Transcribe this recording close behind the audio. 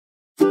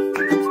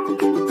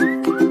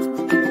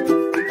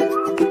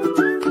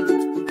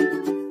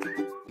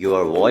You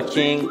are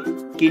watching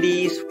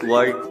Kidiez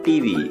World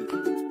TV.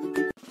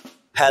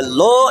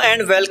 Hello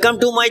and welcome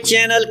to my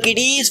channel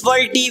Kidiez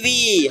World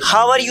TV.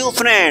 How are you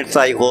friends?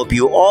 I hope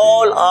you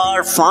all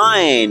are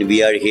fine.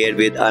 We are here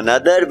with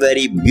another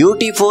very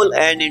beautiful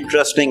and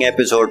interesting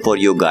episode for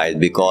you guys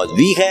because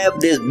we have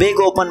this big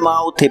open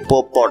mouth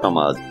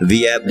hippopotamus.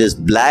 We have this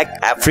black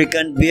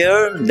African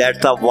bear,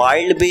 that's a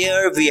wild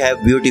bear. We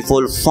have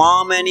beautiful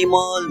farm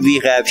animals. We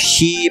have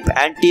sheep,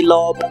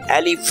 antelope,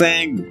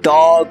 elephant,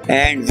 dog,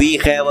 and we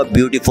have a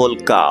beautiful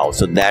cow.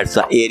 So that's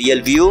the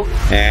aerial view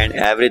and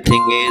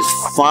everything is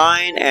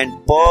fine and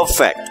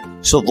perfect.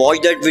 So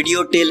watch that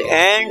video till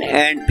end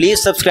and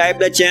please subscribe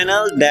the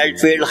channel.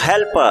 That will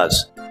help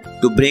us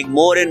to bring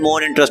more and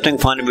more interesting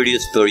fun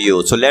videos for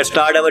you. So let's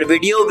start our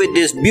video with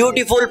this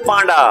beautiful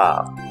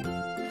panda.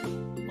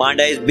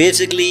 Panda is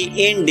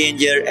basically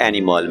endangered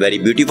animal. Very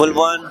beautiful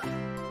one.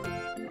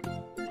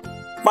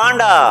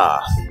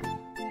 Panda.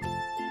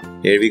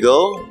 Here we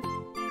go.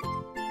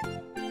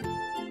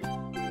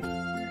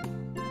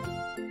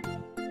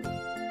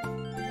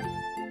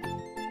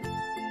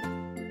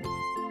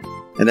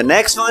 And the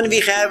next one we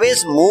have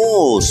is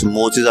moose.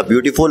 Moose is a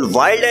beautiful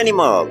wild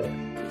animal.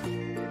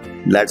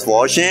 Let's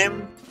watch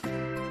him.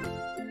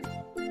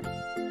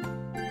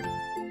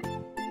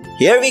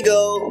 Here we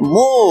go,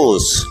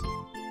 moose.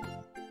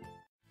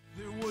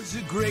 There was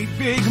a great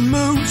big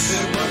moose.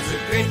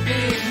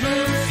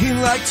 He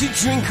liked to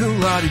drink a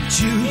lot of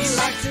juice.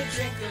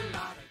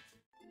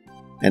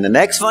 And the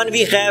next one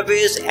we have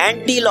is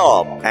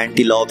antelope.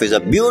 Antelope is a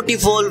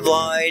beautiful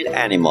wild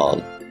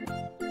animal.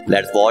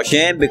 Let's wash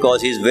him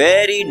because he's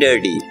very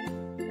dirty.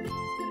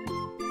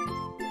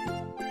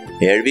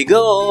 Here we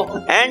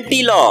go,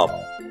 antelope.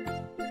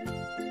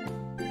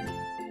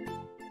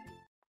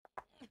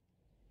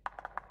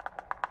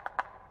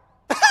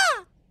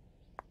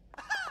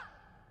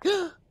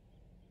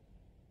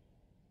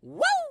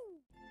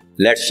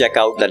 Let's check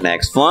out the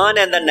next one,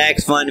 and the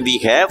next one we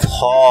have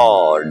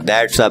horse.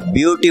 That's a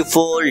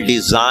beautiful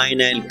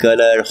design and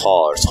color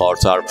horse.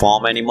 Horse are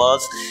farm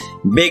animals,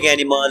 big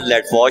animal.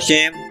 Let's watch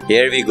him.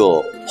 Here we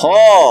go,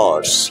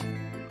 horse.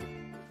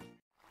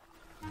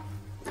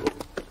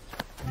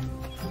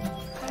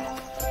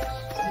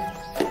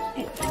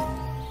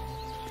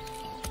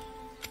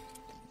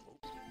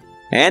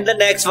 And the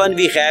next one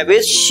we have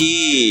is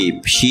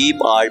sheep. Sheep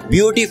are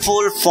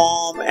beautiful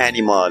farm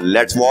animal.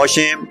 Let's watch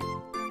him.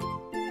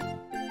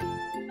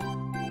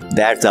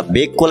 That's a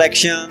big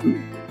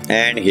collection.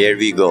 And here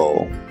we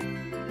go.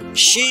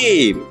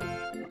 Sheep.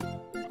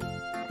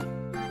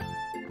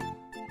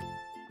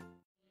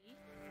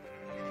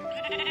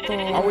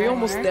 Are we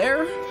almost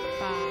there? 5.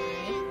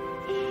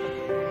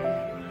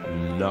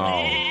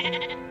 No.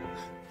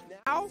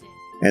 Now?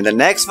 And the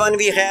next one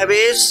we have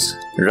is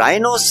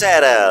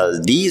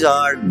Rhinoceros. These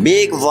are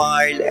big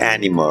wild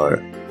animal.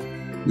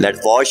 Let's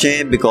wash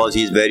him because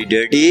he's very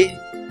dirty.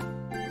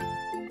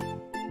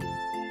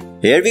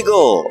 Here we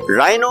go,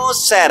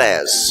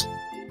 Rhinoceros.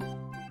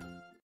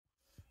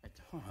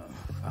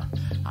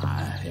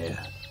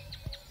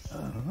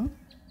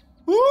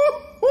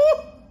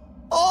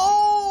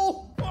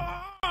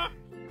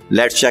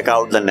 Let's check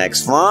out the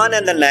next one,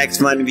 and the next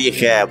one we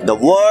have the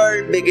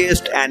world's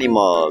biggest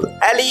animal,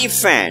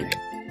 elephant.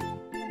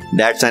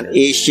 That's an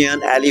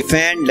Asian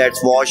elephant.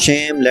 Let's wash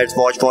him. Let's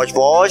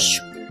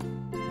wash.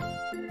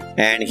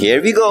 And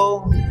here we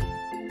go,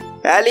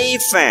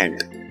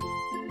 elephant.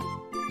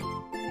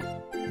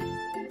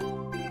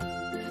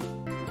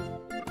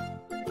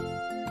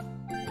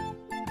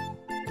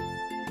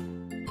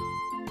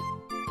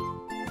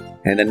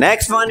 And the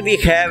next one we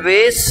have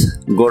is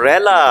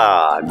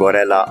gorilla.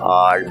 Gorilla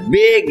are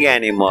big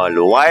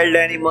animal, wild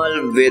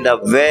animal with a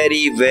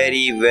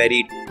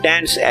very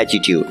tense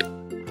attitude.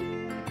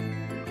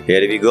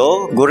 Here we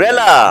go,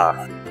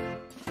 gorilla.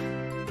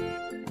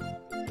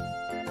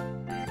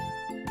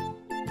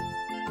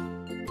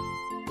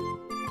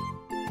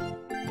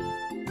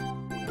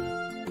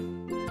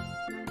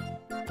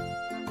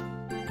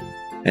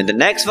 And the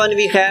next one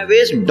we have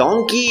is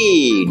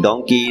donkey.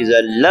 Donkey is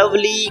a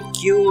lovely,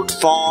 cute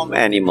farm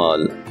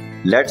animal.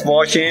 Let's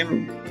watch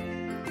him.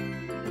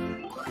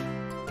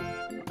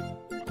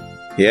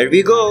 Here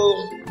we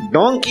go,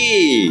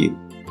 donkey.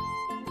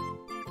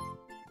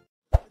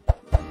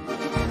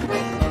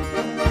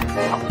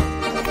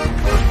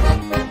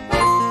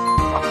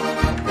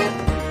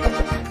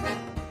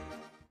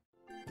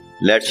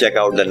 Let's check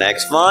out the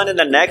next one, and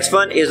the next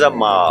one is a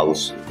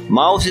mouse.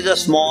 Mouse is a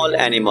small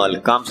animal,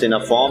 comes in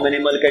a farm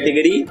animal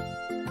category.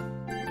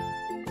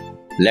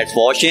 Let's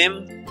watch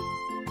him.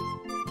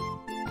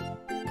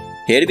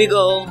 Here we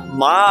go,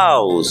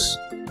 mouse.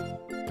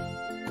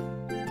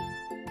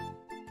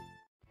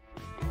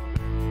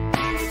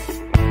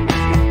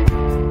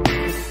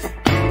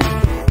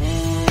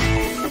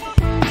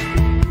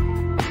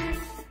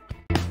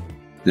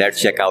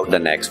 Let's check out the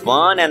next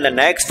one, and the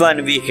next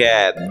one we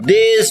have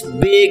this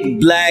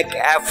big black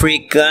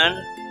African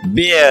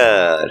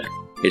bear.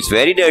 It's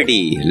very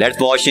dirty. Let's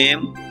wash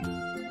him.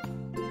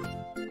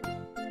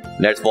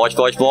 Let's wash.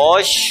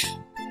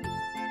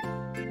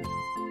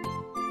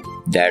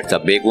 That's a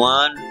big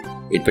one.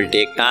 It will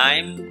take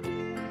time.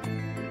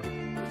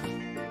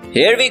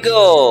 Here we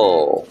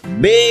go.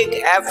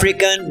 Big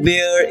African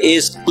bear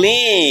is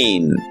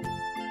clean.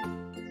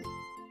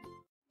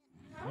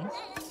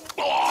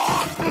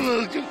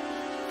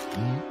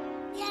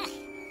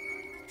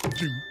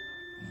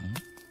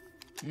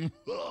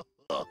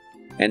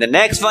 And the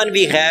next one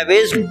we have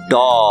is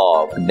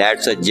dog.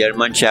 That's a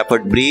German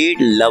Shepherd breed,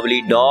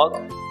 lovely dog.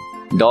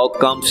 Dog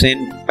comes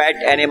in pet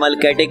animal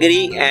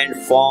category and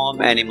farm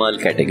animal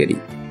category.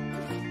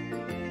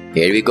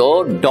 Here we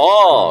go,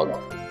 dog.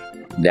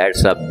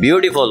 That's a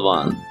beautiful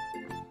one.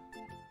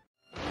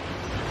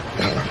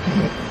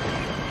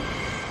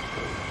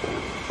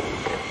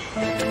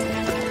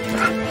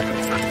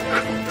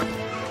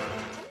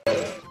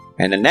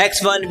 And the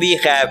next one we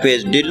have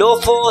is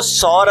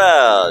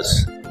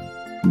Dilophosaurus.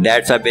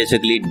 That's a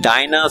basically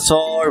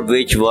dinosaur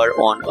which were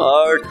on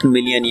Earth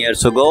million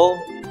years ago.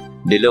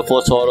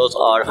 Dilophosaurus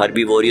are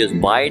herbivorous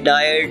by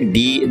diet.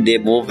 They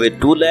move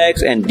with 2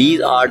 legs and these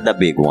are the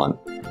big one.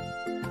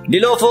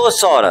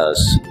 Dilophosaurus.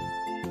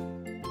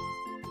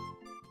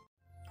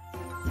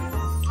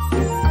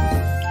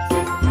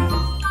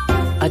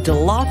 A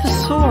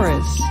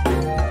Dilophosaurus.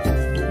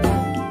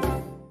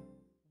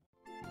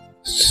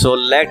 So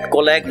let's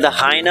collect the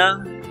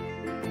hyena.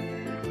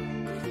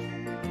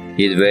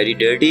 He's very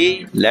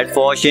dirty. Let's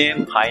wash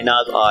him.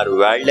 Hyenas are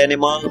wild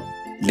animals.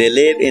 They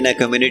live in a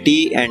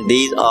community and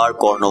these are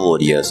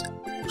carnivorous.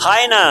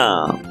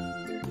 Hyena.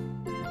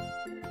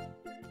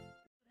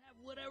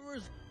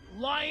 Whatever's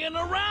lying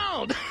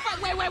around.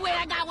 Wait,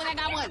 I got one.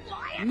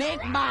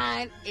 Nick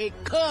mine a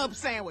cub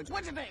sandwich.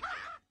 What you think?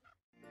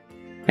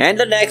 And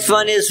the next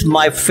one is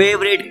my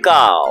favorite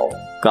cow.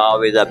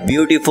 Cow is a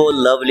beautiful,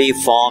 lovely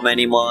farm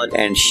animal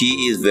and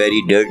she is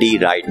very dirty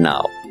right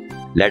now.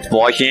 Let's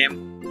wash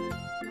him.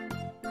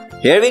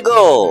 Here we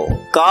go,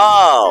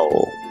 cow.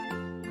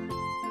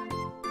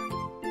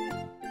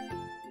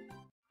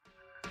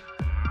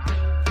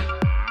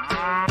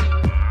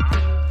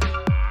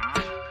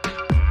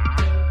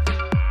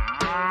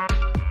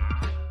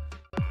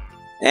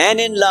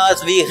 And in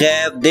last we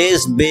have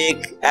this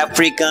big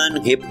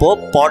African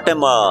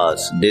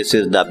hippopotamus. This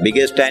is the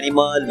biggest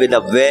animal with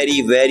a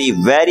very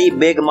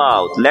big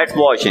mouth. Let's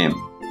wash him.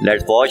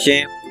 Let's wash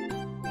him.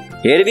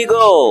 Here we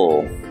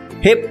go.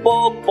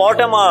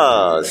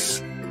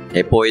 Hippopotamus.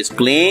 Hippo is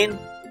clean.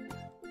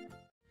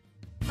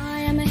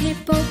 I am a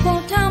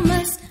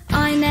hippopotamus.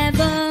 I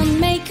never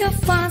make a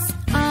fuss.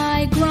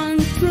 I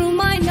grunt through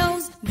my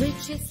nose,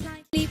 which is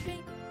slightly big.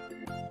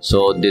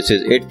 So this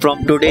is it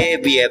from today.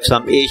 We have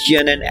some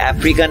Asian and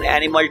African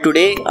animal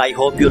today. I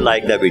hope you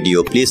like the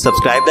video. Please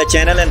subscribe the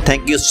channel and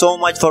thank you so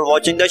much for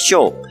watching the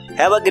show.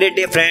 Have a great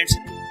day friends.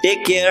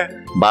 Take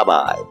care. Bye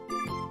bye.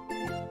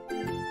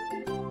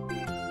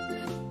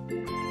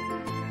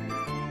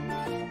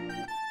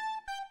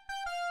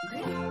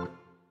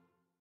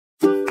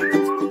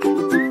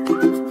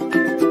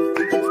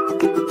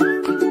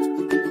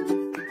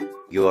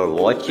 You are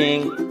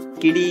watching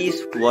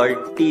Kidiez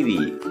World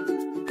TV.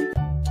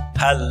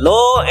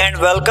 Hello and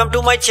welcome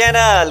to my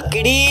channel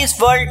Kidiez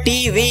World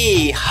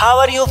TV. How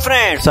are you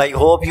friends? I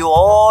hope you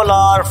all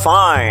are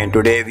fine.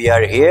 Today we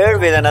are here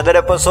with another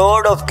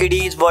episode of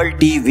Kidiez World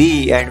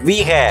TV and we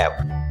have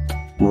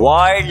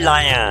wild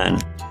lion,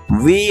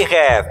 we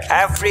have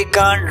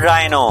African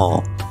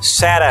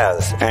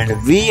rhinoceros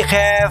and we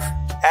have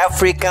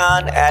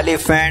African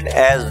elephant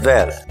as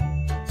well.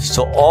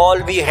 So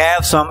all we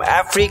have some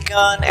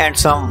African and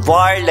some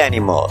wild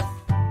animal.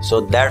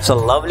 So that's a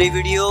lovely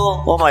video.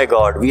 Oh my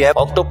god, we have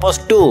octopus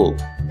too.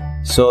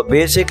 So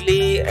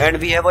basically, and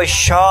we have a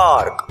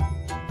shark.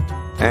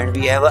 And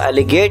we have an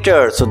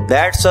alligator. So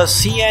that's a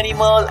sea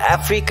animal,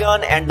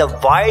 African and the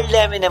wild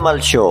animal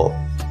show.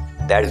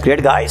 That's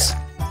great guys.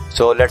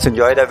 So let's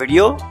enjoy the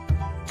video.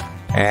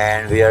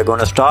 And we are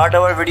gonna start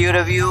our video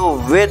review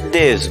with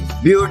this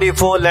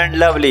beautiful and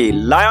lovely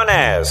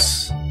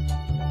lioness.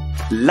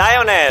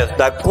 Lioness,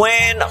 the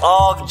queen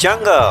of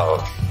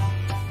jungle.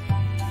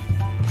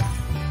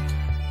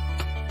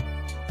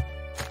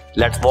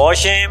 Let's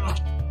wash him.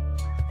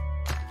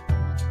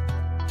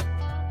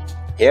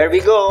 Here we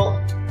go.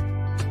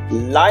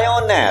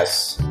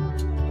 Lioness.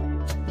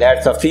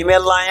 That's a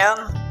female lion.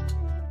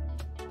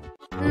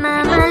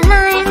 Mama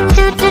lion,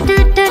 do do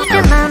do do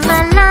do.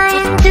 Mama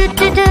lion, do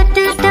do do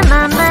do do.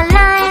 Mama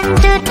lion,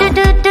 do do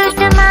do do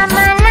do.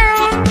 Mama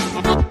lion.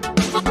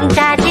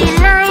 Daddy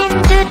lion,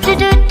 do do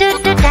do do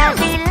do.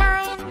 Daddy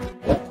lion.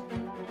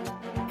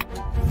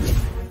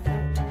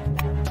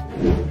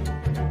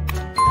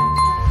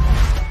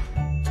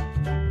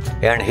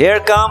 And here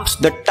comes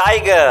the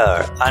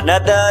tiger,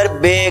 another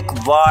big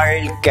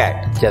wild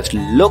cat. Just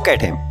look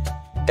at him.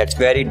 That's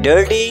very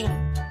dirty.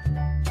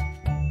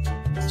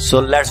 So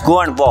let's go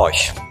and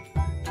wash.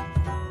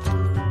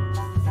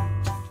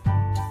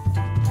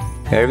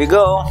 Here we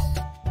go.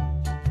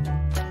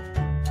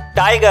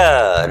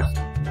 Tiger.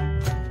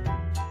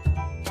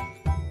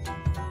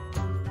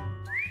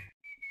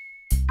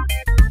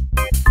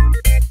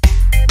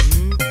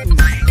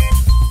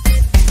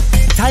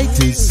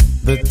 Titus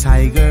the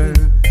tiger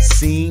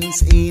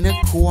Since in a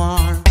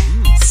choir,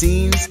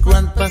 since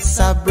Grandpa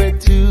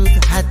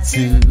Sabretooth had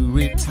to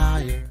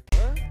retire.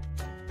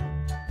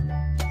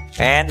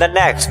 And the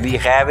next we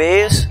have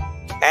is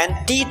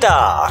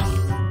Anthieta.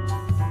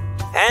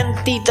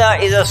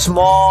 Anthieta is a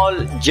small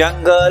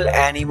jungle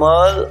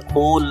animal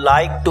who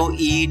like to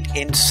eat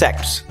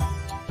insects.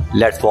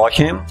 Let's watch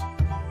him.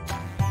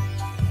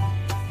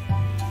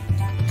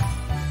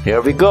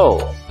 Here we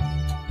go.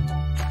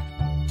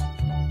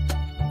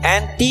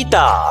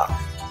 Anthieta.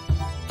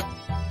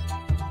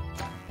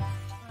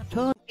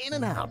 Tongue in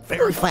and out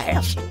very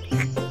fast.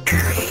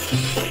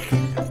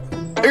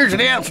 There's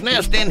an elf's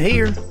nest in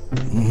here.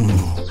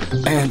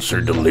 Ants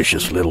are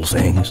delicious little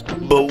things.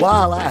 But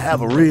while I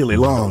have a really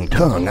long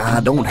tongue, I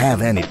don't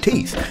have any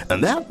teeth.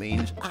 And that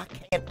means I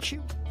can't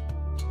chew.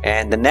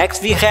 And the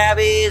next we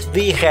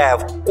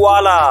have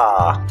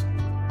koala.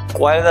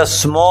 Koala is a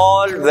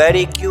small,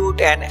 very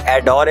cute and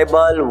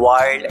adorable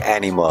wild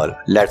animal.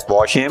 Let's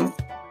watch him.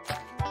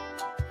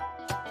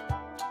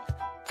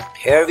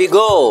 Here we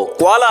go,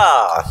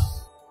 koala.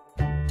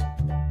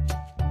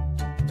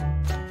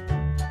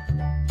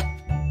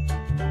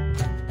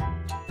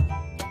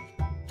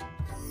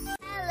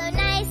 Hello,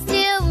 nice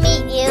to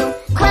meet you.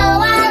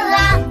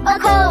 Koala, oh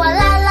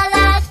koala, la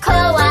la,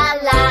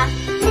 koala.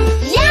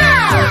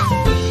 Yeah!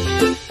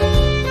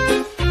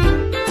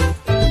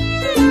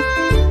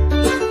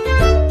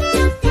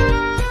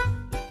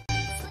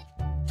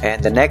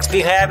 And the next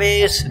we have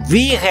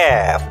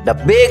the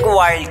big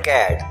wild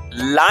cat,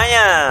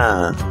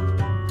 lion.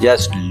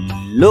 Just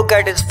look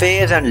at his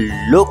face and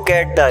look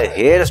at the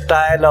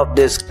hairstyle of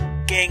this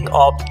king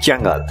of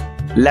jungle.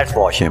 Let's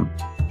watch him.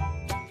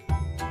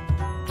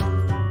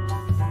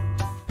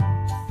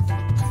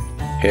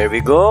 Here we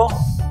go.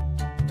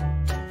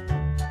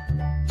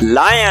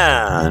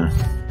 Lion.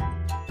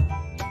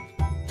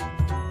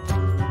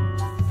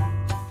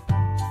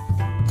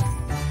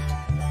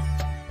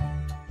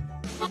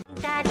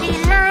 Daddy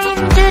lion,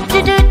 do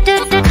do do do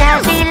do.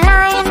 Daddy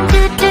lion,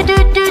 do do do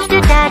do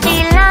do. Daddy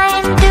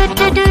lion, do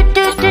do do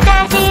do do.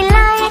 Daddy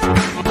lion.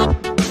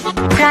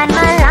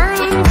 Grandma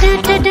lion, do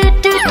do do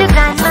do do.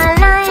 Grandma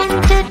lion,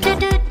 do do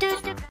do do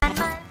do.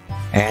 Grandma.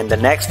 And the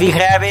next we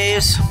have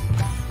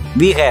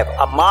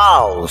a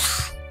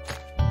mouse.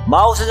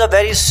 Mouse is a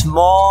very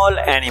small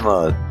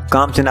animal.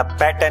 Comes in a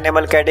pet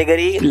animal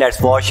category.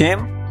 Let's watch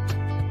him.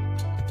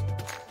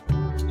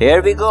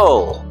 Here we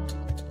go.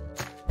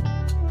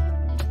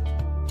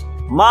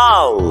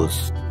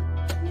 Mouse.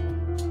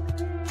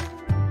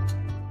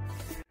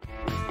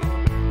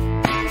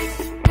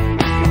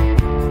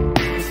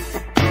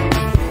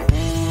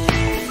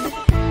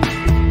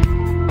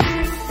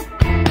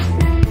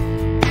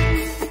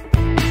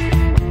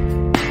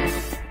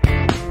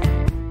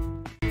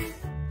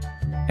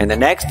 And the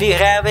next we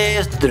have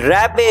is the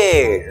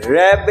rabbit.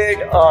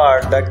 Rabbit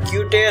are the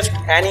cutest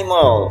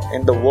animal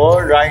in the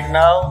world right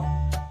now.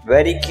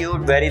 Very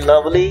cute, very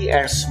lovely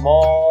and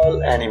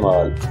small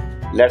animal.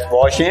 Let's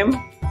watch him.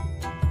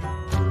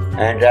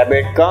 And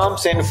rabbit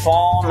comes in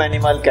farm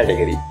animal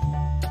category.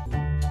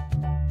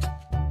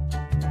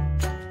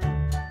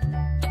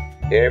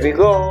 Here we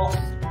go.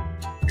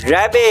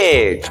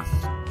 Rabbit.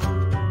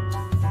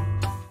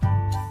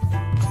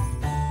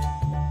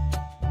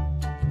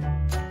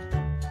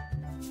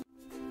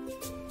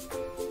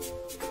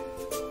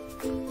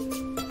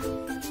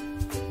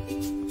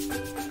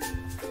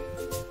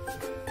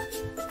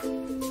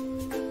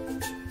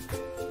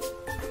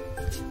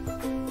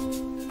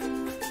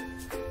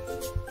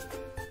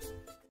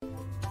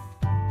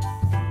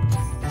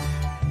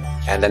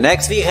 And the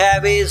next we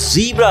have is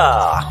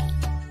zebra.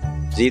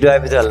 Zebra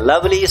is a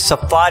lovely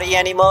safari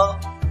animal.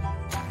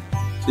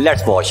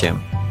 Let's watch him.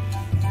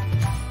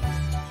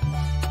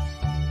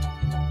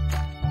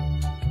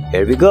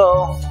 Here we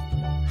go.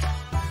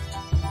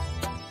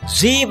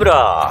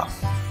 Zebra.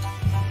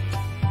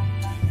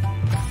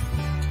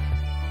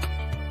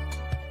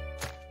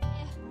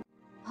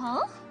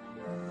 हाँ?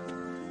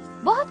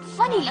 बहुत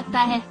funny लगता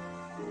है,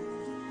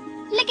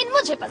 लेकिन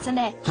मुझे पसंद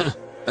है।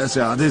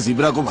 ऐसे आधे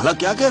ज़ीब्रा को भला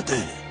क्या कहते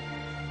हैं?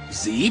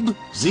 ज़ीब?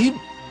 ज़ीब?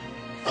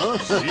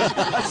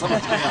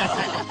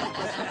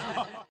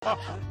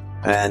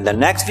 And the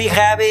next we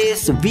have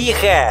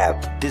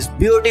this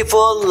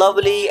beautiful,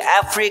 lovely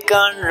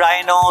African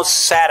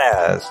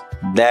rhinoceros.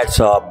 That's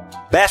a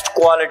best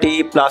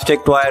quality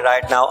plastic toy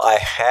right now I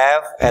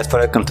have as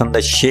far as concerned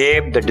the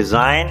shape, the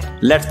design.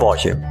 Let's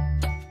watch it.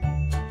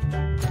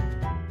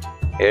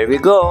 Here we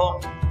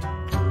go.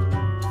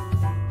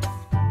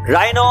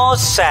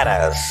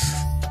 Rhinoceros.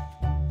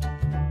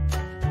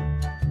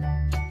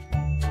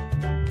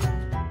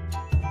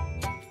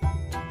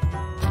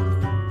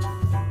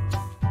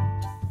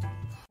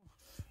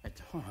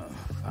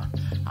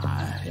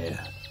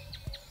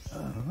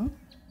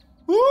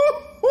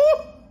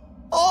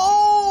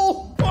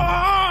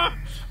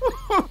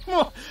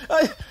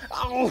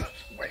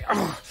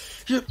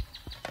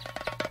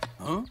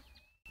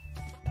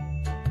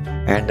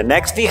 And the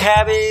next we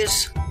have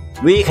is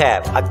we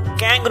have a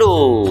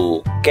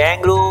kangaroo.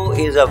 Kangaroo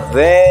is a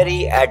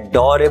very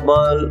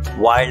adorable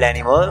wild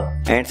animal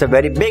and it's a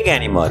very big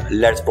animal.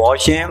 Let's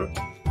watch him.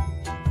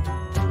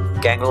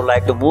 Kangaroo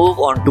like to move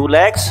on two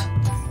legs.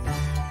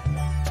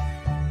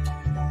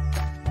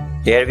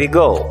 Here we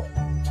go.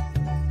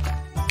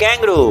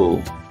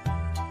 Kangaroo.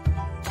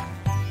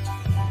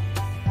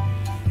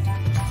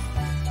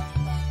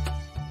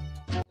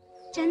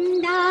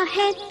 चंदा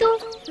है तू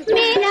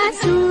मेरा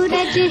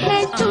सूरज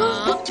है तू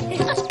ओ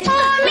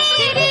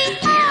मेरी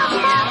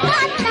आँखों का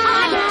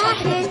तारा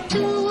है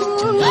तू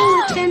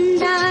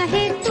चंदा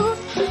है तू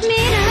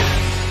मेरा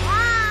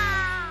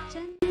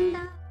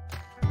चंदा.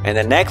 And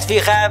the next we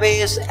have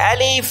is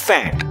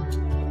elephant.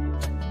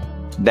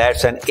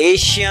 That's an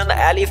Asian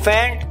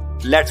elephant.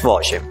 Let's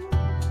watch him.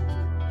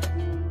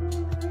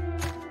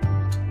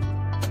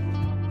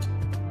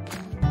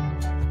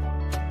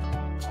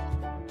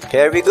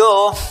 Here we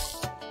go.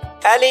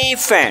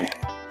 Elephant.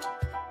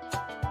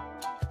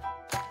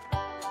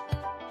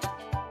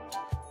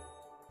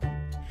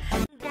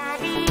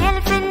 Daddy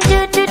elephant do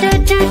do do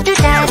do do.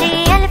 Daddy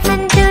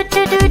elephant do do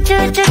do do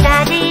do.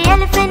 Daddy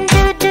elephant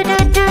do do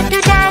do do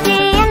do. Daddy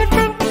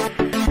elephant.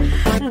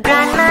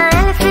 Grandma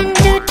elephant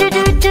do do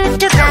do do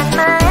do.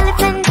 Grandma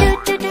elephant do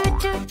do do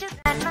do do.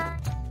 Grandma.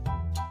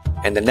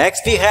 And the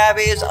next we have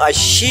is a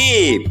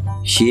sheep.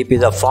 Sheep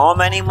is a farm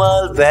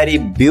animal, very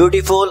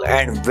beautiful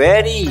and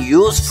very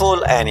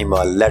useful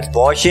animal. Let's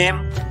watch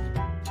him.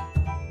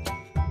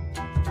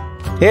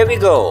 Here we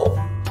go.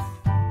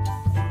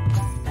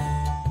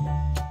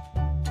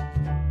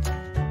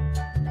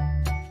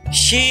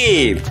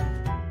 Sheep.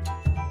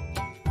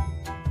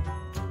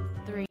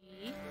 3,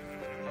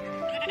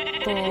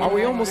 Are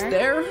we almost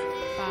there?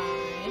 5,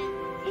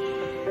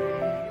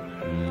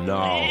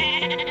 No.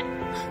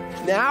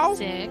 Now?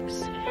 6,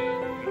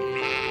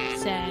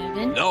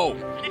 7. No.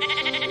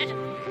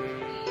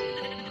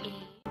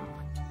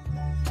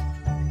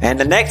 And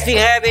the next we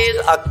have is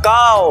a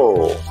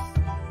cow.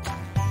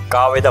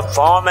 Cow is a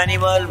farm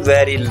animal,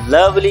 very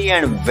lovely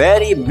and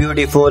very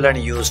beautiful and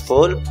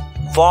useful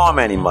farm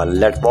animal.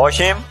 Let's watch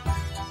him.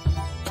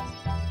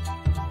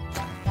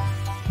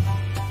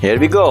 Here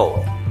we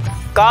go.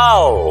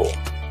 Cow.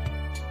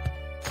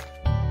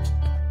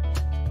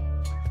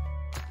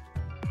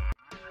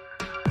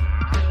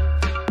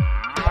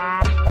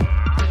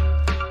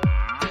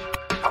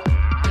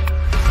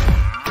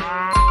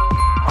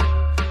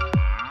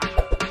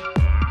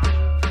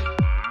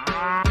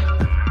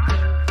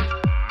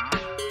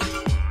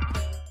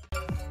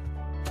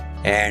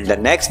 And the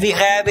next we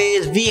have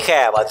a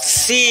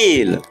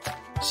seal.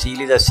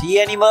 Seal is a sea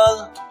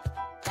animal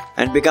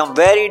and become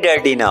very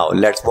dirty now.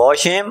 Let's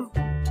wash him.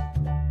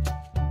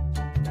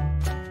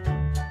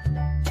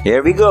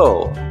 Here we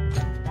go.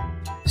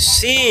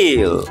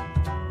 Seal.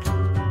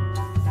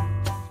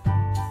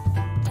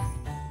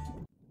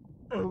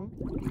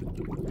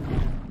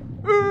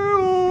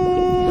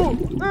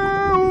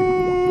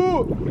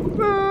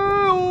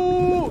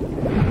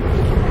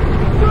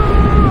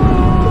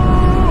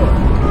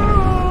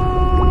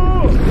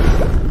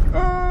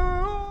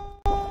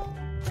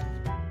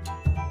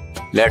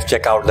 Let's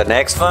check out the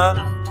next one.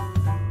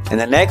 And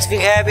the next we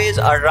have is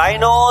a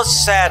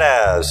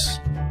rhinoceros.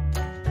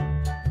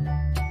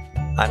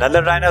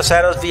 Another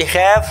rhinoceros we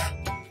have.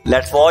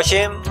 Let's watch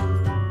him.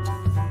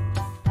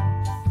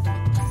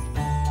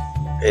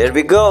 Here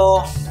we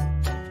go.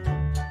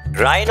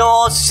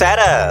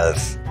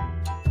 Rhinoceros.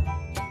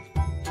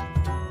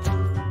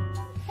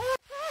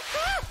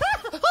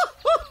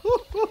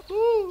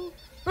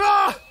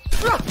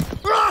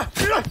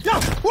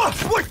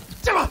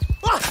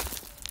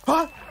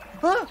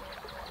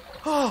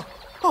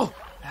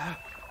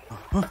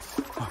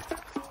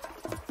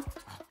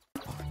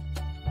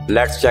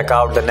 Let's check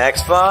out the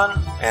next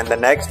one. And the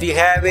next we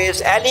have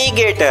is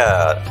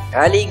alligator.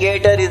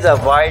 Alligator is a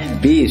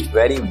wild beast,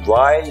 very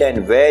wild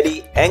and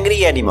very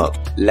angry animal.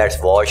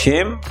 Let's watch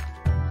him.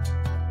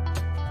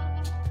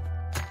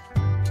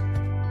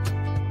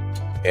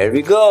 Here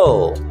we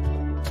go.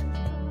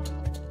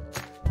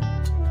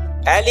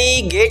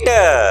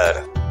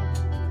 Alligator.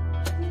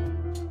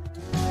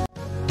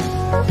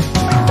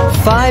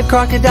 5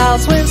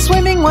 crocodiles went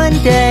swimming one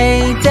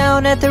day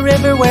down at the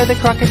river where the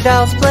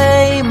crocodiles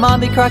play.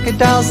 Mommy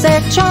crocodile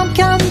said, "Chomp,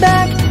 come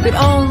back," but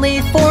only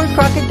 4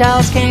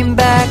 crocodiles came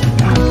back.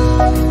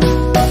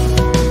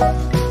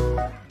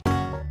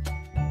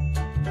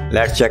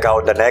 Let's check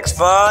out the next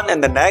one.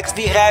 And the next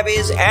we have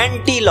is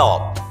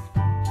antelope.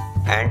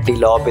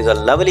 Antelope is a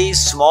lovely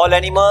small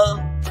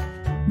animal,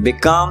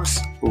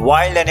 becomes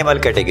wild animal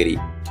category.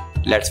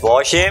 Let's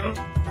watch him.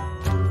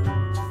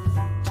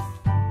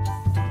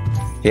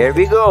 Here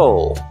we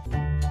go.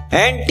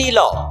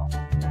 Antelope.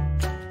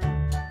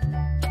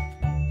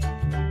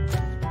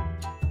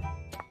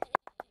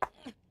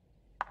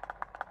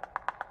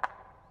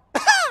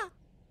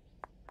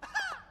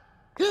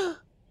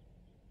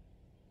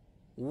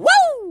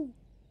 Woo!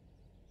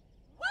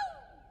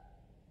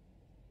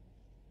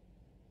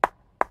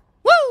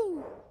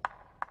 Woo!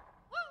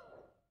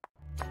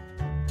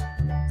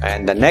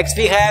 And the next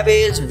we have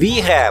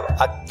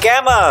a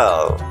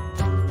camel.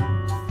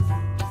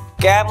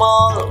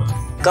 Camel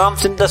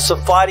comes in the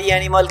safari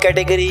animal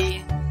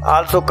category,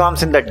 also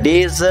comes in the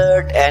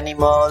desert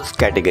animals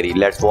category.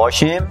 Let's watch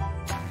him.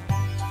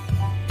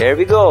 Here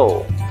we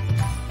go.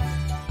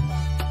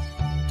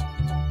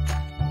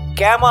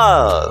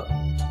 Camel.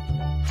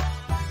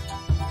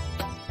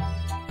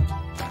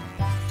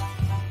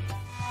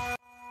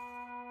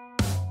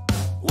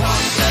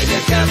 Walk like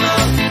a camel.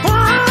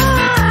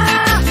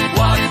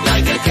 Walk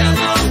like a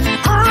camel.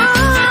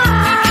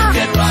 You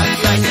can rock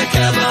like a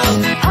camel.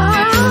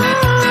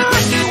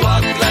 When you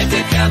walk like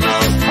a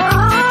camel.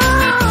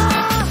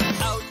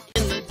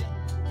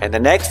 And the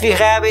next we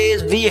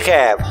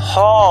have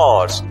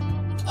horse.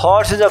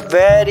 Horse is a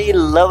very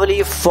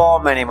lovely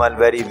farm animal,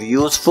 very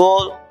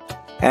useful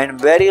and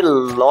very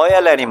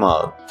loyal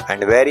animal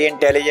and very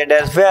intelligent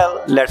as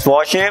well. Let's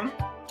watch him.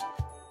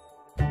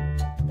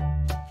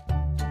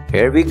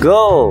 Here we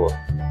go.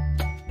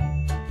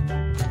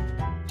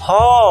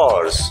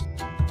 Horse.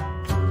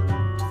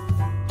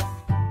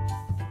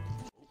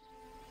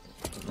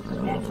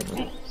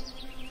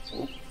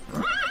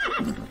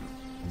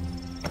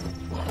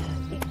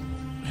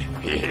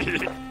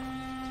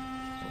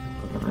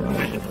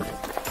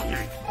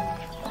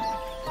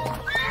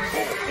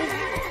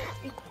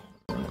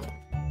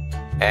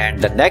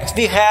 And the next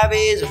we have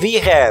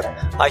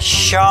a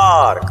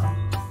shark.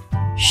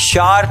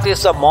 Shark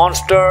is a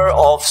monster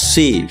of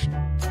sea.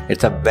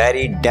 It's a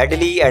very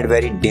deadly and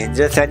very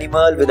dangerous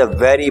animal with a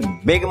very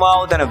big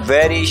mouth and a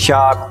very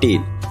sharp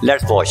teeth.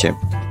 Let's watch him.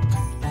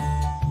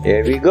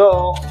 Here we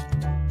go.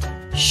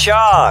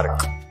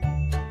 Shark.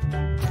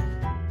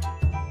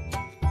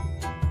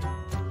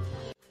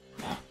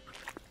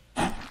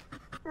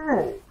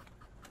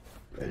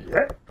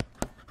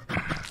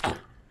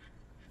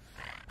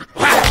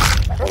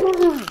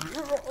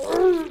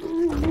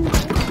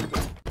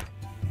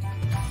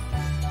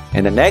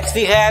 And the next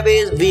we have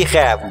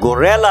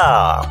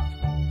gorilla.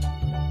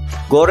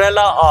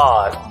 Gorilla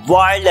are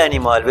wild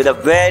animal with a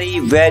very,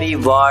 very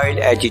wild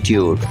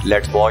attitude.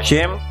 Let's watch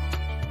him.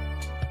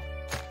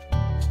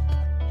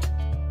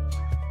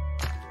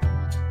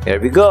 Here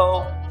we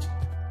go.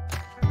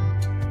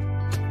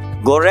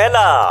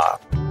 Gorilla.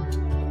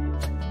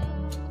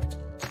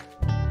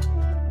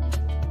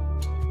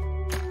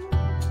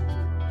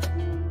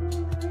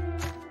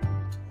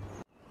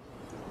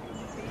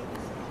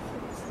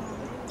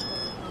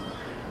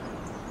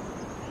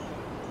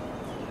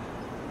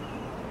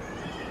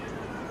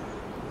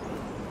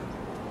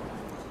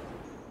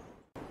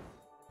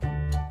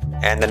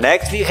 And the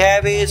next we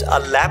have a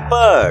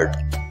leopard.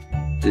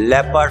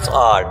 Leopards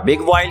are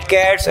big wild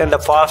cats and the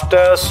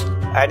fastest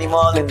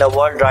animal in the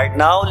world right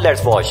now.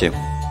 Let's watch him.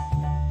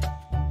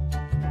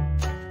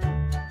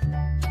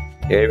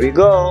 Here we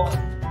go.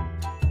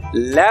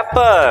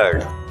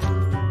 Leopard.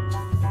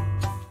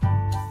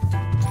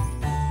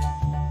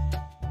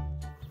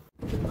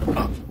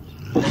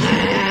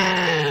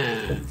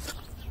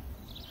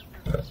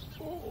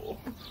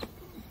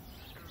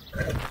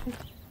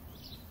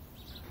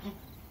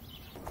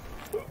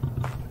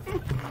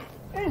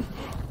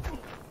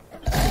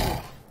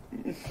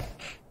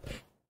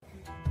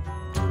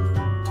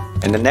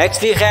 And the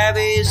next we have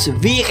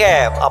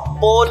a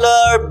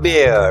polar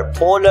bear.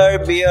 Polar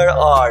bear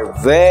are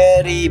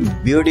very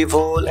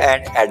beautiful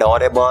and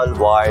adorable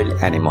wild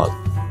animal.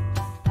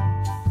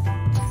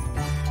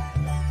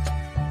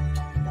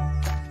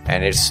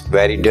 And it's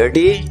very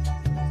dirty.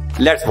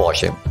 Let's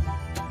wash him.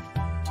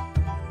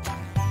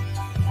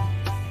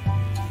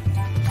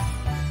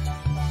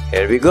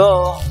 Here we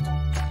go.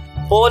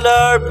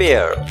 Polar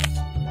bear.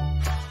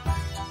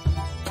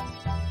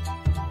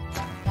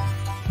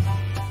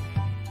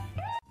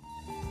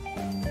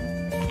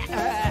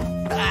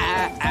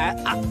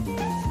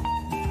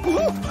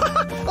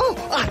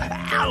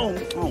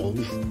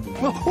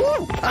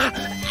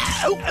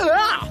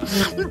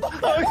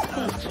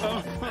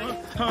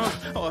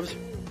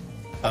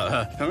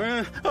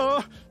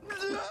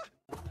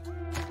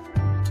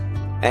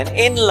 And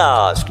in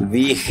last,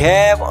 we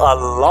have a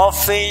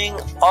laughing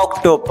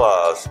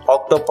octopus.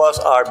 Octopus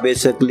are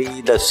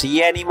basically the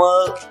sea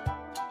animal,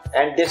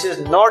 and this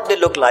is not they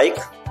look like.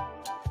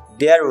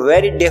 They are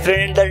very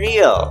different in the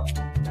real.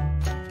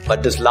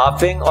 But this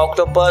laughing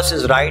octopus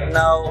is right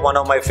now one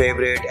of my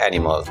favorite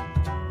animals.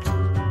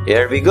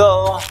 Here we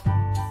go.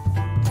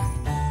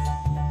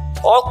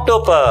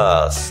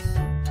 Octopus.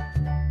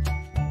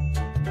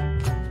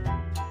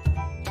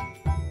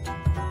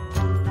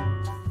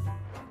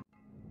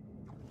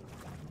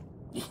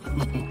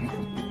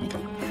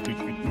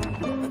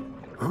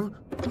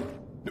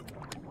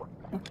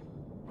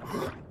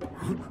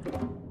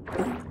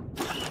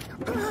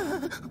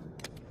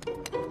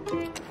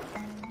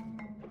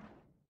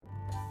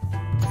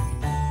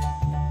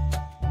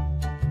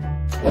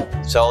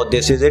 So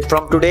this is it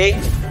from today.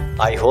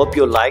 I hope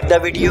you liked the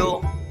video.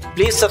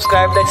 Please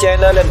subscribe the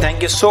channel and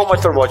thank you so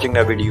much for watching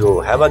the video.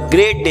 Have a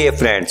great day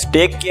friends.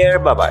 Take care.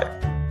 Bye bye.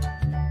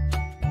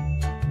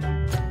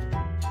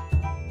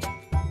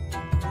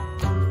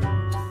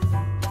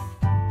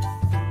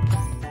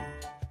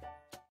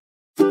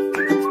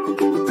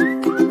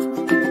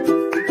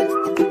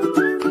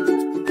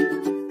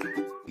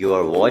 You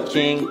are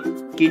watching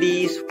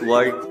Kidiez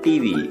World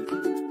TV.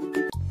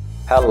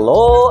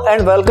 Hello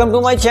and welcome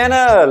to my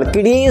channel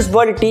Kidiez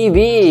World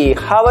TV.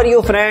 How are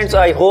you friends?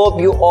 I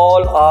hope you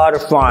all are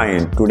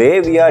fine.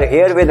 Today we are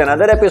here with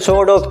another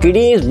episode of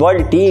Kidiez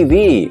World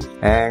TV,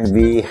 and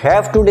we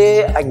have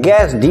today, I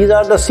guess these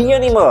are the sea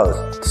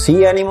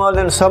animals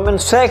and some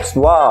insects.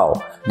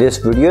 Wow, this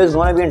video is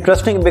going to be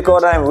interesting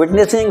because I am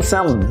witnessing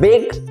some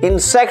big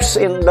insects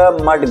in the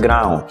mud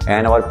ground,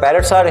 and our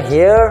parrots are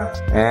here,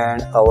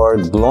 and our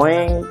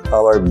glowing,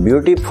 our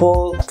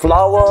beautiful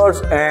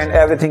flowers and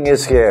everything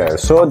is here.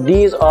 So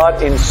these are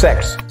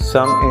insects,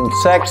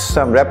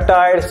 some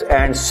reptiles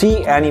and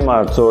sea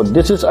animals. So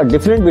this is a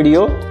different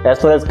video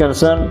as far as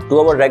concerned to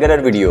our regular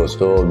videos.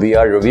 So we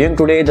are reviewing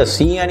today the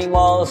sea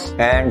animals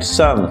and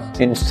some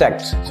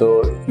insects.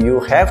 So you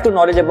have to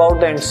knowledge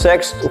about the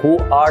insects, who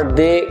are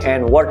they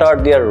and what are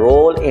their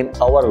role in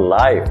our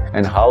life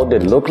and how they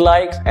look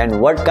like and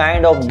what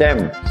kind of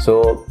them.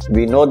 So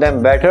we know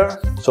them better.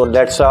 So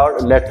let's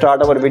start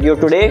our video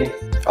today.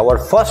 Our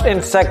first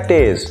insect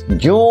is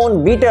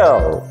June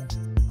beetle.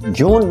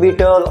 June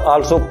beetle,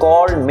 also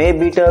called May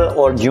beetle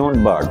or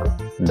June bug.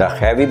 The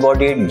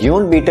heavy-bodied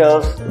June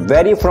beetles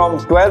vary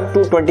from 12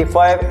 to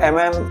 25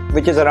 mm,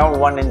 which is around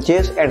 1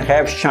 inches, and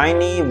have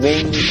shiny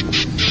wings.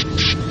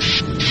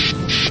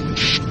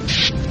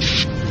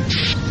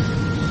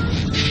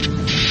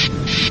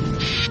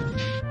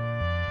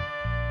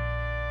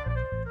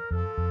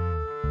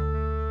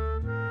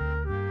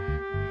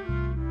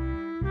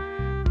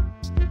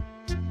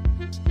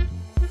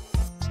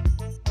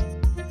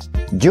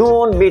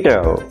 June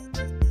beetle.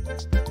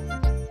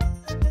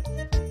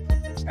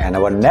 And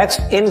our next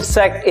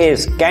insect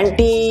is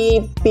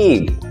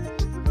centipede.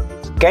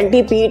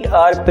 Centipede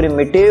are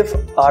primitive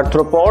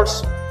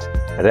arthropods,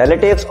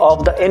 relatives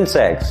of the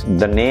insects.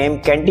 The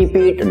name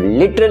centipede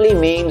literally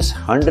means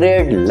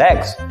 100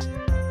 legs,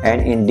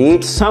 and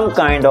indeed some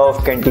kind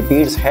of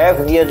centipedes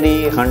have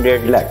nearly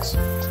 100 legs.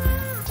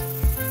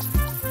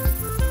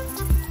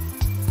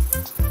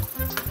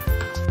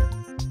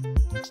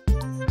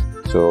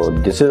 So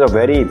this is a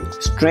very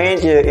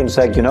strange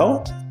insect, you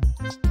know,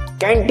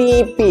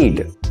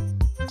 centipede.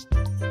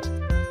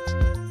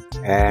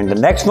 And the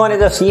next one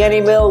is a sea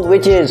animal,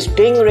 which is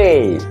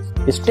stingray.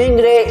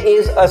 Stingray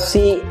is a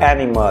sea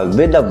animal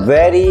with a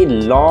very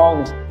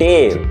long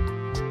tail.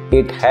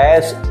 It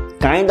has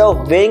kind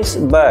of wings,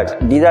 but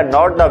these are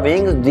not the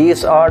wings,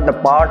 these are the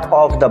part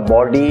of the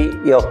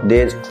body of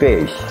this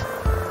fish.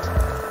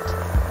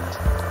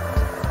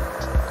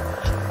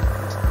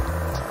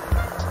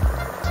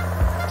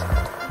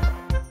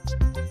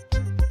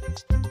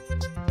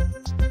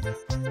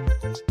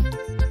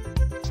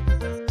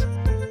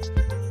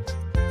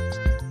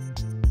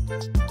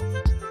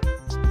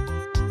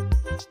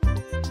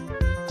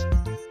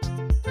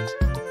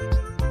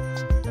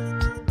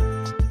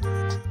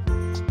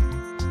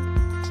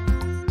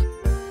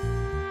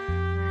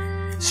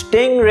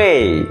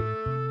 Stingray.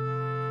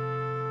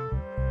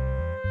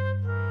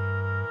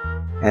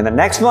 And the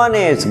next one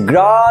is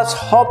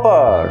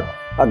grasshopper.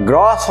 A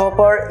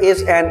grasshopper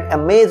is an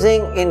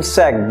amazing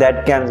insect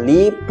that can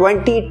leap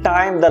 20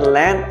 times the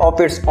length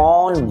of its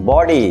own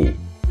body.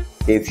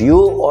 If you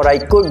or I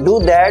could do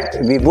that,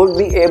 we would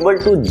be able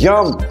to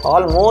jump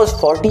almost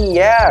 40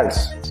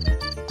 yards.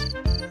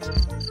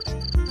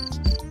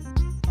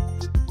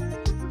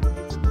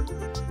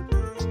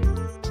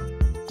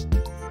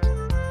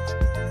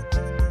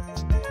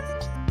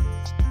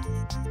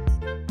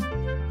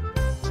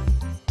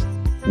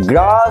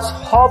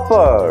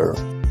 Grasshopper.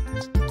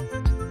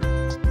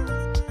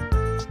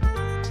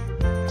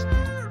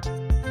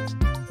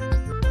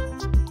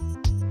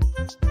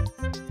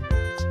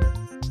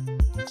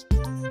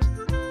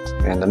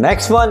 And the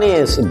next one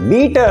is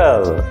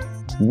beetle.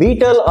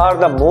 Beetle are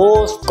the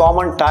most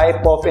common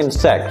type of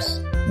insects.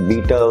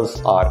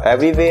 Beetles are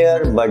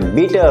everywhere, but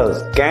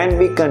beetles can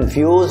be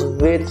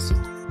confused with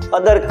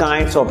other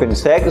kinds of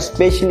insects,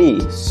 especially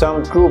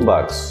some true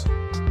bugs.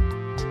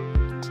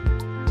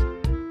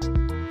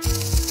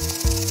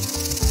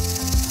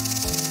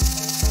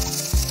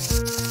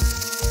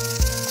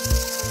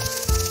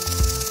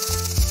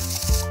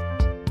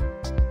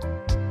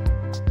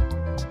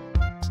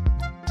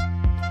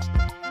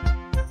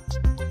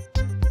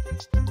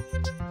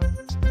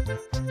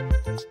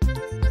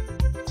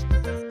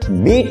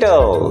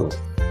 Beetle.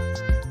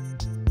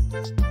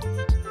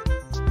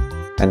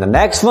 And the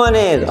next one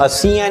is a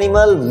sea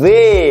animal,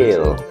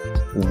 whale.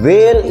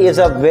 Whale is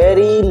a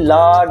very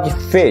large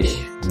fish,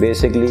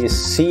 basically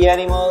sea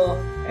animal,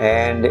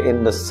 and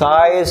in the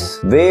size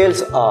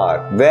whales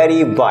are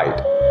very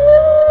wide.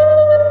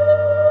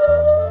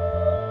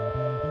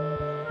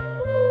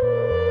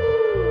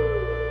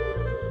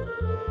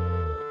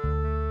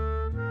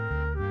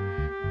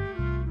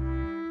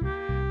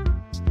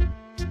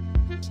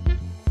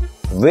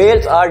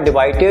 Whales are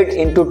divided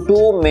into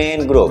two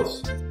main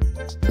groups.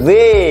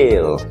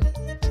 Whale.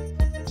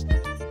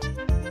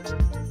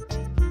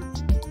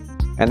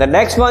 And the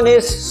next one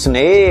is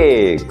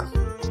snake.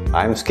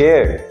 I'm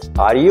scared.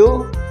 Are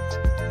you?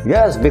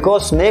 Yes,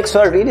 because snakes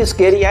are really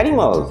scary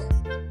animals.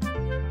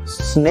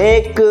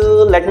 Snake,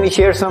 let me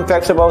share some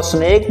facts about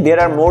snake. There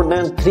are more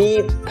than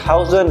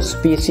 3,000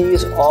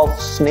 species of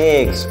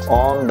snakes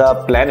on the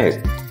planet,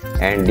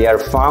 and they are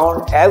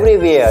found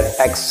everywhere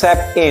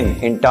except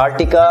in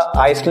Antarctica,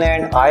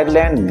 Iceland,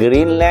 Ireland,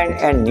 Greenland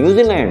and New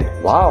Zealand.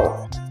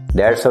 Wow,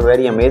 that's a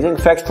very amazing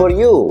fact for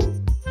you.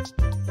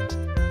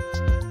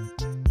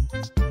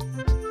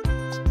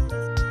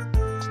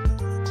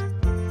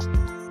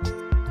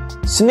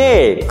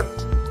 Snake.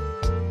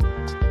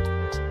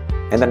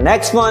 And the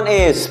next one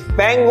is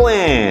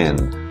penguin.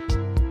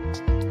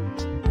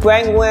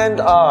 Penguins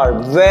are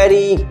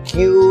very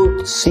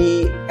cute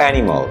sea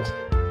animals.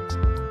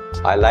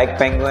 I like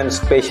penguins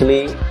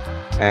especially,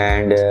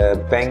 and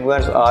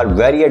penguins are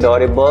very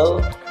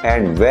adorable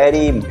and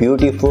very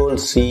beautiful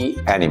sea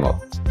animal.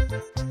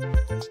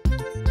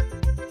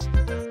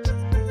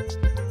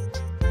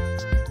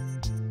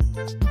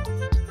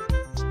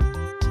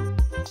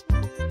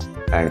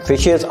 And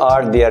fishes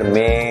are their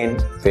main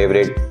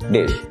favorite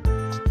dish.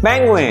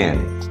 Penguin.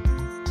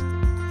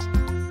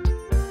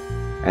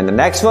 And the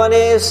next one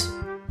is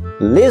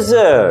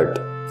lizard.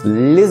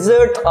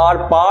 Lizards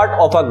are part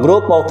of a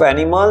group of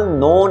animals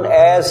known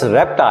as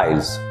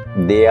reptiles.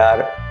 They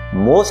are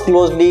most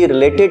closely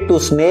related to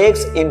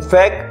snakes. In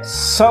fact,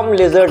 some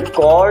lizards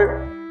called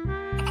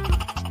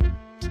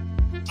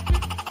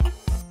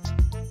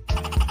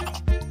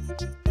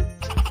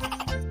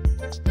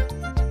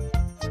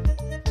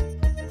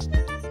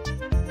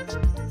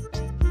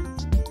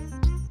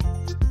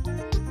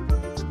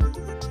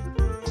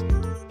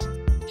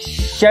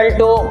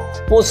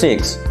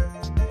sheltopussies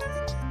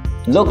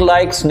look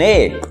like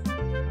snake.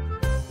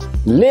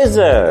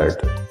 Lizard.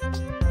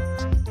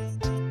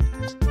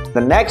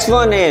 The next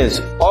one is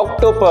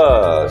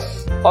octopus.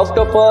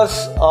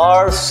 Octopus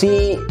are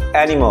sea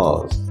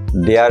animals.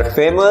 They are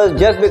famous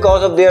just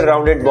because of their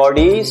rounded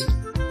bodies.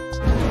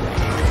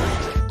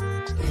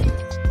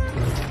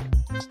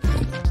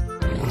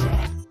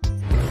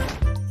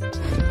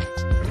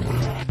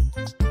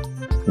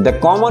 The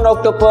common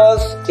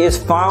octopus is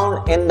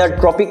found in the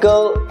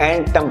tropical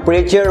and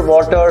temperate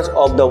waters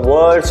of the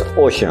world's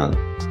ocean.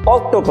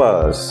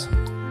 Octopus.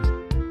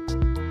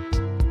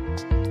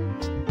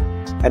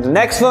 And the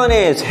next one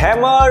is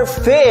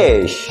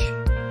hammerfish.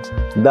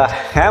 The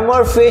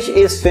hammerfish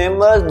is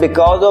famous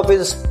because of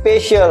its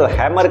special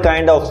hammer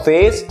kind of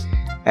face,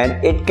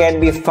 and it can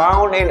be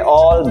found in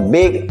all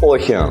big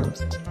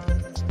oceans.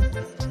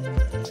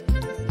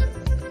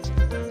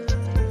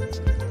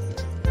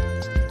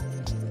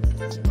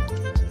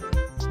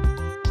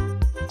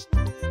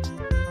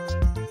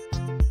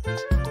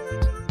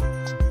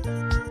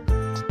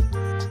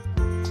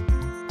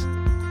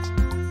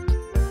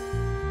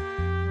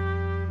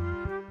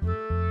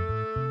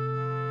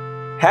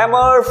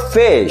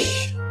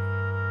 Hammerfish.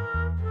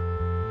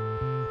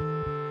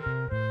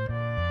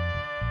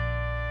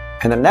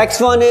 And the next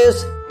one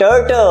is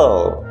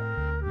turtle.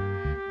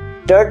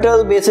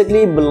 Turtle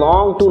basically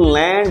belong to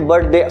land,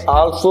 but they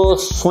also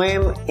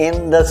swim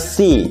in the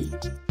sea.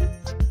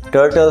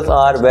 Turtles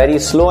are very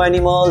slow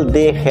animals.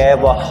 They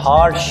have a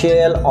hard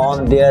shell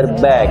on their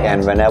back,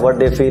 and whenever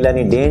they feel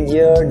any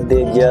danger,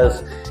 they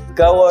just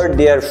cover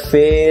their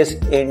face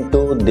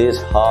into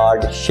this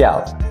hard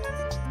shell.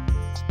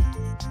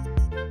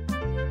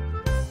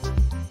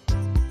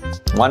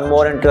 One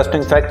more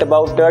interesting fact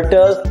about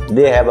turtles,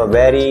 they have a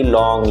very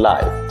long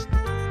life.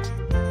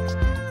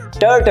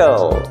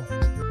 Turtle.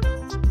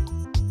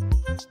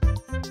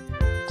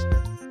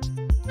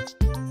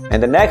 And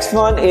the next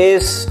one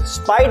is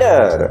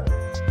spider.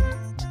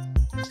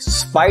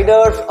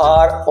 Spiders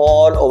are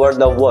all over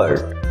the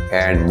world,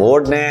 and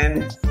more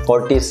than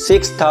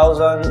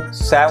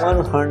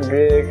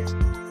 46,700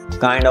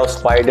 kind of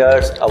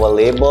spiders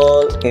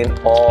available in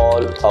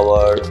all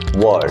our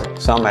world.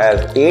 Some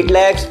has 8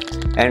 legs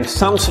and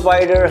some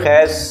spider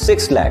has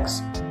 6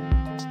 legs.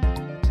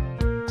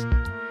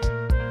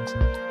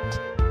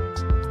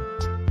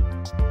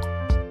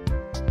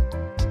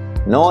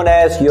 Known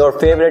as your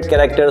favorite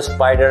character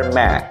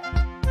Spider-Man.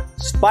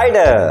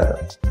 Spider.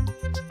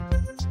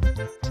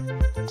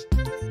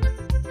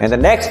 And the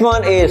next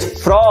one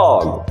is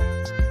frog.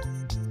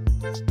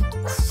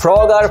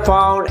 Frogs are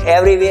found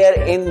everywhere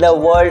in the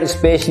world,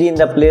 especially in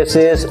the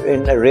places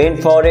in the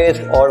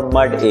rainforest or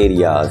mud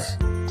areas.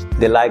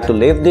 They like to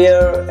live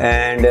there,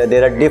 and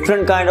there are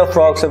different kind of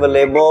frogs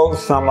available.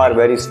 Some are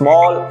very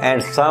small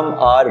and some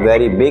are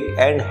very big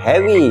and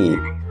heavy.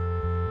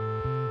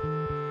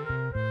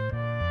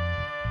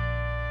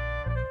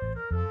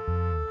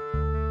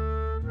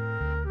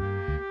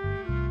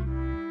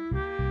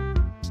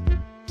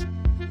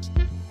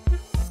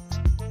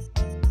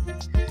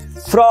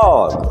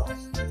 Frog.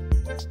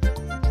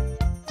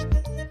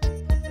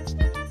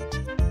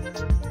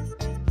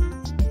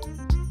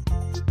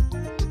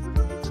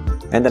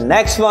 And the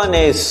next one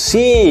is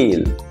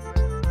seal.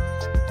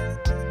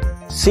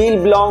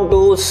 Seal belong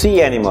to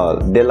sea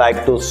animal. They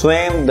like to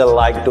swim, they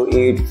like to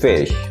eat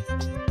fish.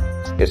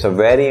 It's a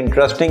very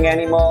interesting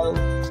animal.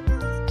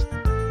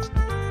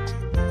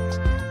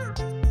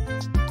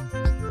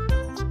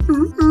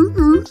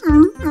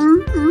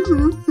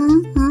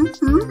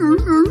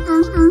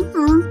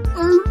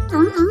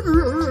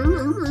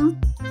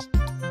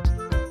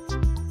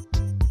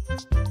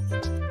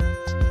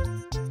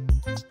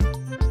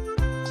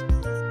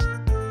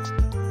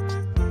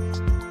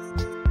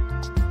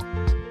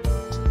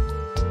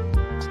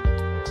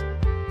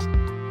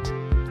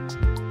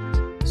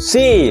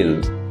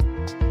 Seal.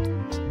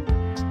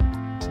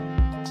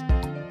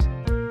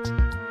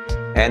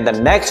 And the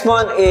next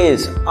one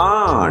is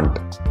ant.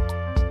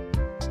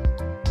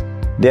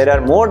 There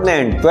are more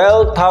than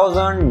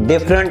 12,000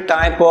 different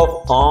types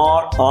of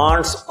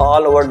ants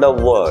all over the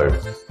world.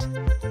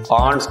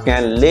 Ants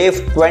can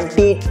lift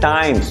 20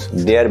 times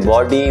their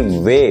body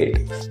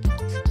weight.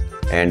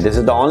 And this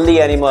is the only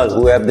animal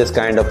who have this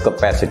kind of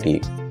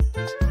capacity.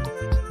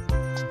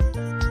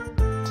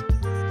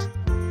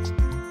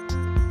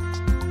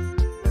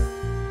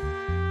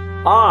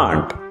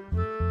 Ant.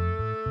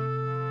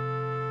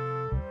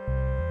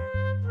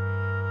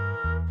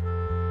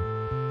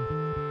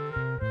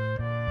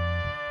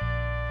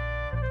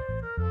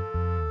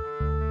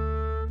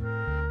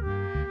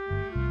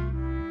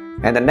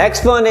 And the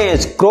next one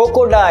is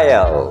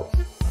crocodile.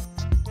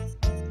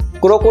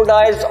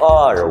 Crocodiles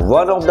are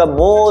one of the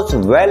most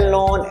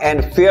well-known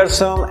and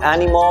fearsome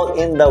animals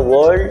in the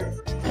world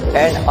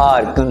and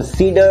are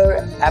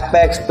considered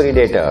apex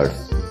predators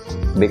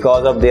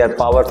because of their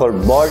powerful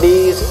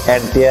bodies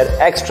and their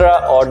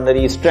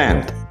extraordinary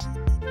strength.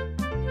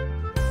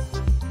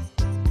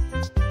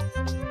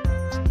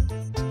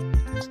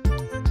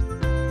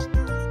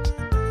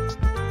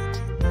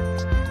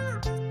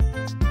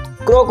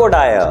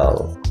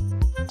 Crocodile.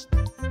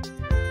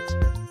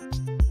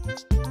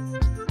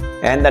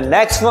 And the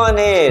next one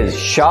is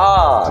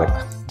shark.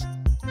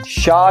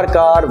 Sharks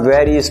are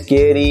very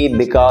scary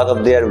because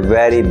of their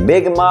very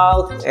big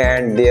mouth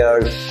and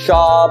their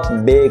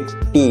sharp big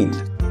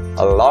teeth.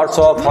 Lots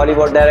of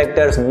Hollywood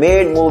directors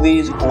made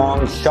movies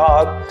on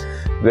shark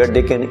where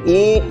they can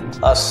eat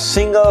a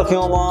single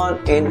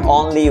human in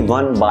only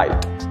one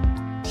bite.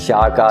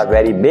 Sharks are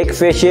very big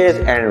fishes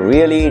and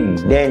really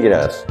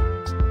dangerous.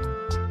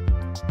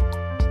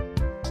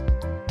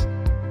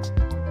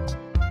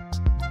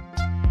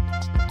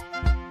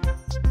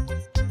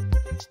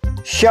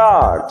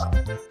 Shark.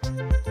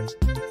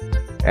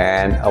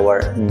 And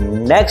our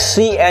next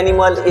sea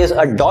animal is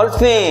a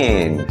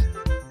dolphin.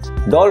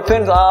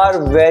 Dolphins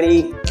are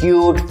very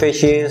cute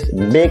fishes,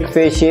 big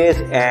fishes,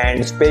 and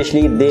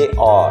especially they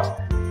are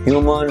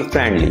human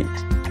friendly.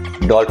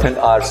 Dolphins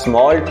are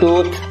small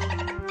toothed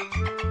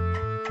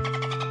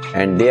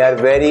and they are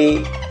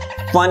very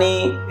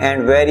funny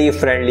and very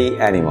friendly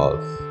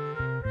animals.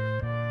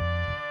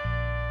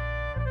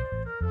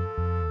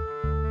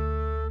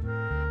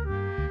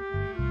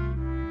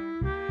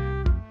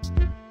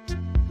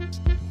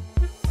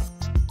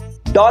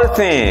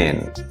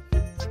 Dolphin.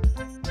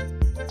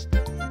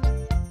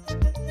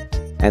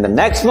 And the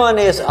next one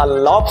is a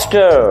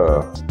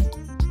lobster.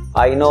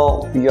 I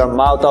know your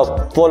mouth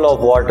is full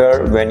of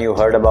water when you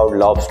heard about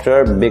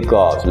lobster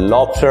because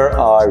lobster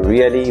are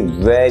really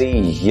very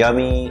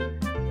yummy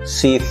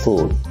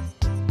seafood.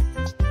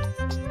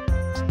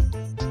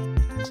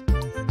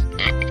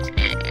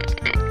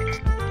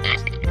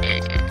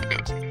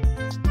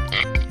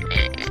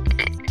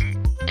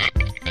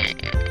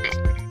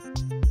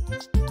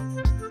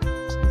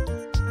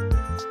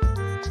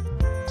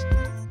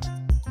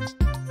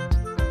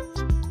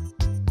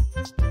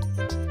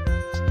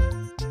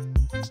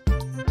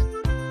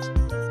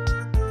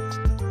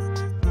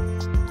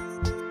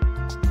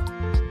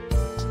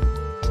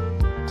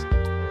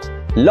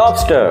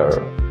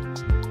 Lobster.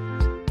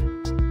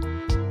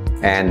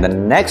 And the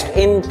next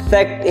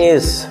insect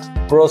is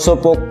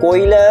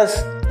Prosopocoilus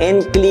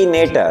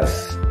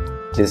inclinatus.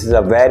 This is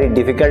a very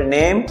difficult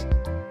name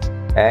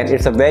and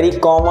it's a very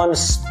common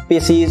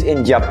species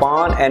in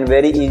Japan and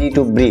very easy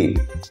to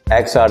breed.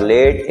 Eggs are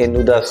laid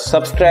into the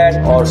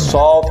substrate or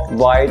soft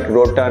white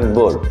rotten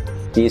wood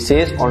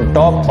pieces on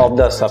top of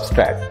the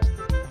substrate.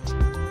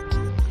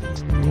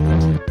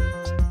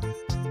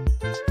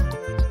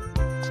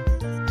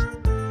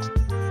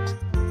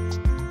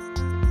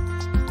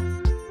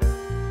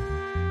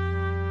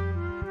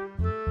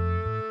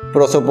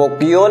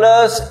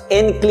 Prosopocoilus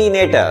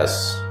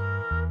inclinatus.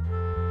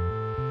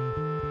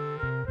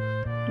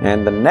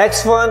 And the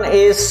next one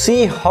is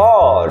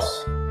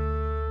seahorse.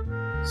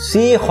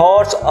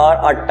 Seahorse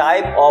are a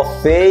type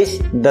of fish.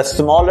 The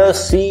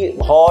smallest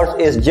seahorse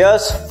is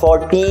just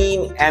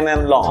 14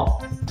 mm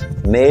long.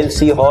 Male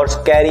seahorse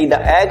carry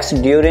the eggs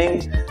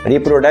during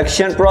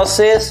reproduction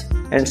process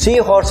and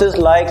seahorses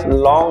like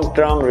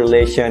long-term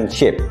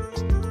relationship.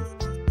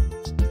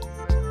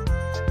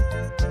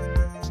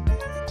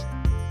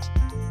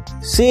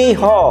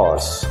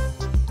 Seahorse.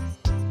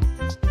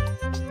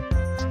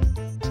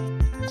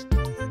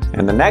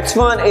 And the next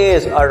one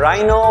is a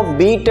rhino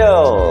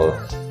beetle.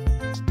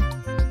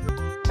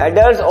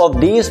 Adults of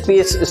these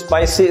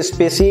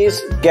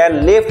species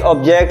can lift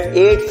objects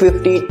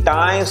 850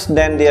 times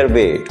than their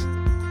weight.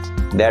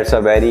 That's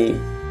a very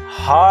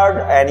hard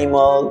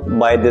animal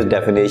by this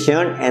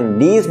definition, and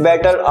these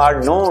beetles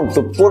are known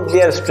to put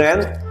their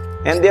strength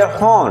and their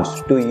horns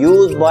to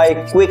use by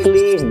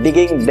quickly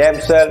digging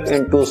themselves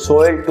into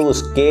soil to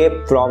escape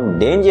from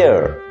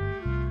danger.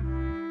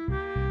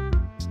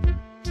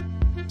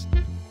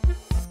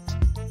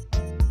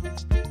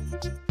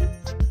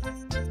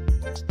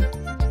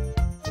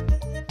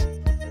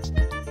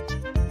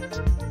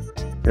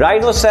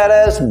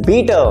 Rhinoceros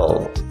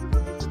beetle.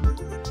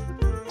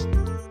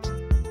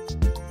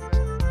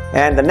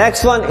 And the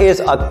next one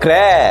is a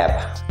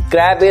crab.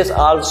 Crab is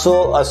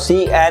also a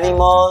sea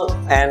animal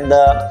and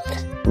the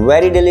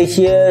very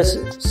delicious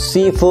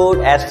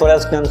seafood as far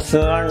as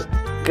concerned.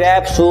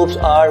 Crab soups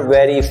are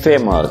very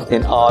famous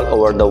in all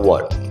over the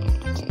world.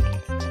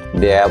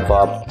 They have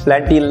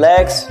plenty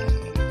legs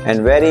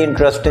and very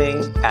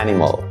interesting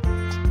animal.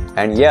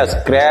 And yes,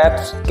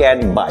 crabs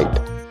can bite.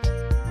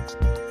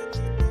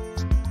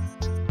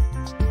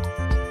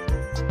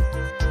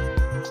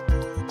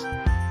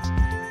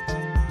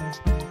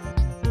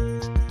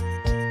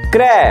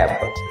 Crab.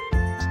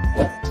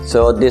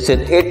 So this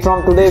is it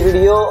from today's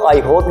video. I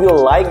hope you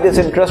like this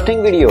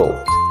interesting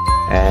video,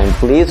 and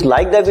please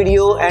like the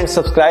video and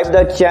subscribe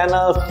the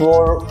channel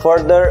for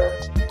further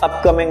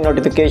upcoming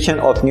notification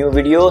of new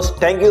videos.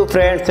 Thank you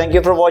friends. Thank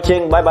you for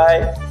watching. Bye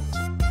bye.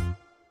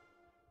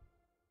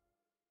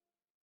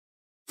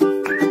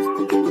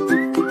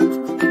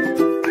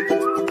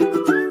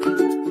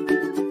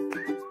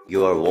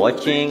 You are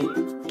watching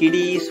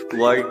Kidiez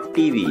World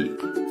TV.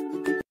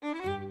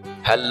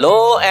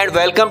 Hello and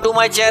welcome to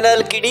my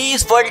channel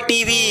Kidiez World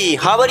TV.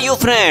 How are you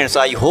friends?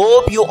 I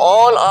hope you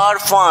all are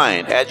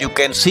fine. As you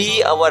can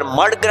see, our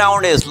mud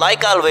ground is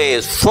like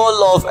always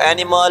full of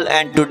animal,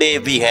 and today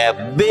we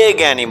have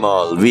big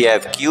animal, we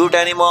have cute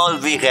animal,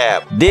 we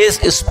have this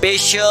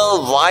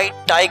special white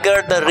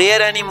tiger, the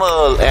rare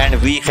animal,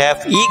 and we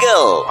have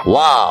eagle.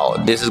 Wow,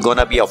 this is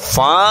gonna be a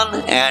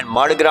fun, and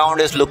mud ground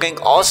is looking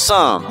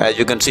awesome. As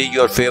you can see,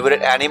 your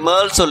favorite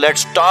animal. So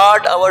let's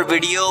start our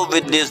video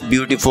with this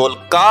beautiful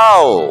cow.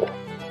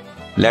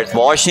 Let's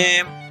wash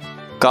him.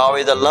 Cow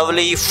is a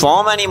lovely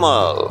farm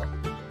animal.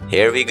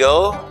 Here we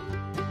go.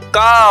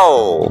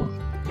 Cow.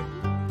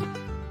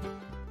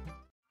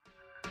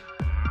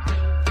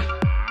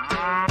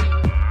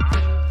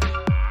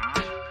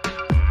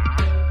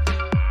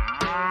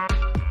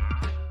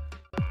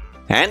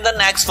 And the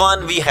next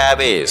one we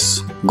have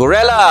is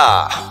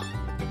gorilla.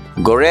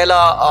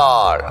 Gorilla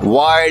are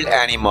wild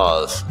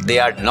animals. They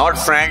are not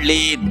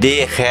friendly.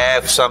 They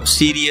have some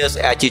serious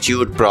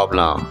attitude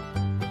problem.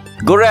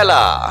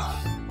 Gorilla,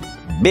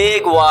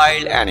 big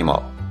wild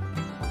animal.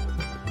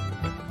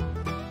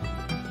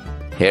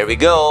 Here we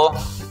go.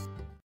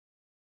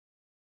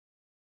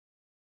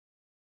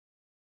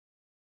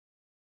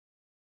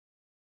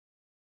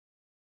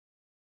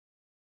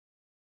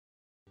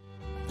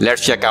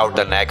 Let's check out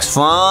the next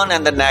one,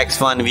 and the next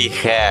one we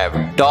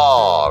have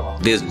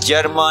dog. This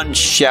German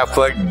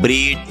Shepherd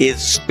breed is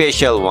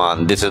special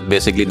one. This is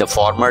basically the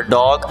farmer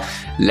dog.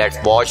 Let's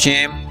watch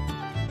him.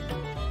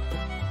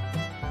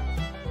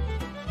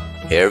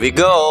 Here we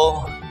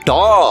go.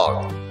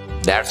 Dog.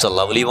 That's a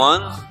lovely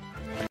one.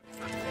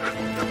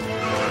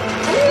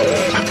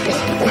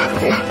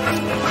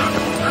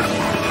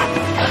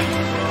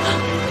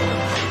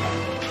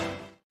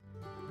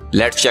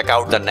 Let's check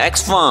out the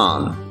next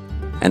one.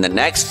 And the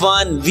next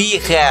one we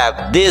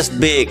have this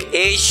big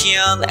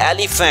Asian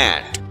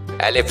elephant.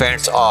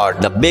 Elephants are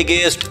the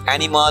biggest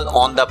animal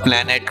on the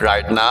planet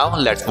right now.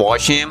 Let's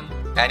watch him.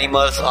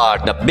 Animals are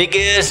the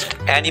biggest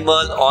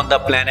animal on the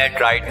planet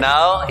right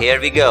now.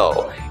 Here we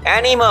go.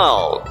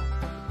 Animal.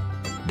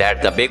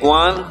 That's the big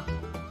one.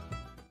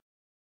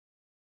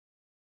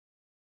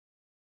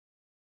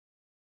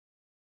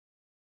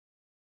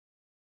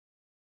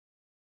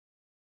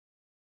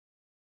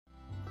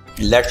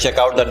 Let's check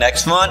out the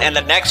next one, and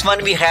the next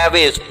one we have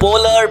is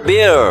polar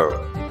bear.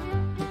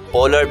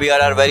 Polar bear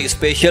are very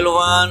special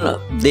one.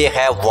 They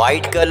have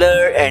white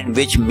color and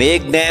which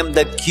make them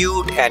the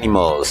cute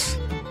animals.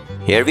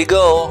 Here we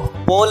go.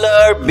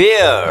 Polar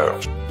bear.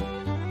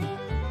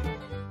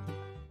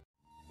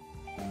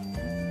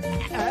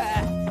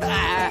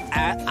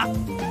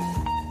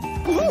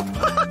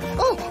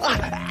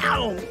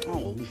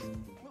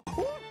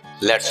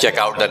 Let's check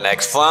out the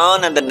next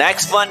one, and the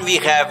next one we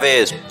have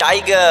is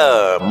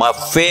tiger, my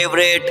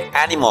favorite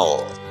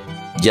animal.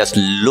 Just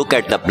look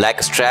at the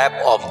black strap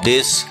of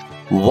this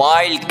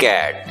wild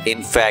cat.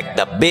 In fact,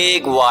 the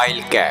big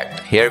wild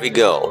cat. Here we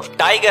go.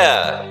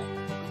 Tiger.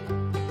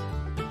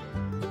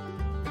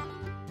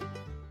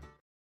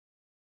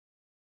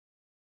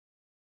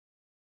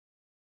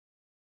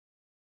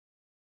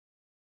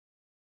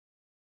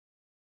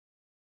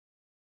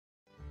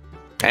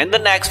 And the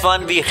next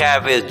one we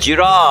have is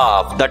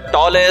giraffe, the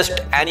tallest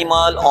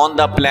animal on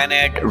the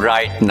planet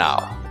right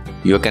now.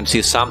 You can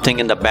see something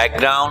in the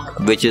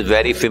background which is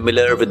very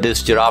familiar with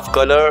this giraffe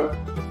color.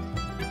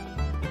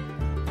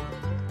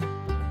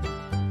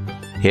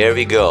 Here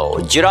we go,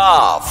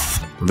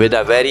 giraffe with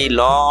a very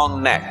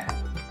long neck.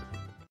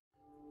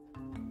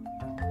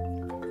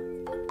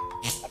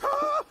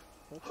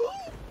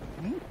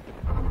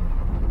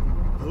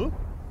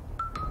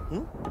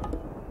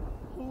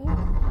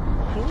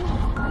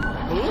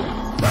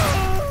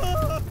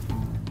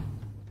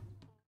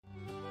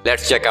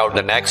 Let's check out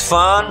the next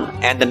one.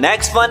 And the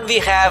next one we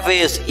have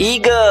is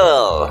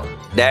eagle.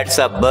 That's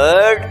a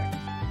bird,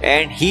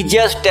 and he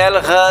just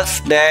tells us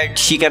that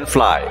she can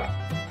fly.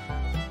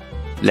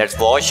 Let's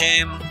watch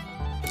him.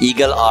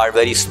 Eagle are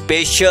very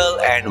special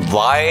and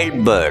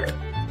wild bird.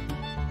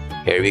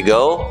 Here we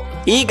go.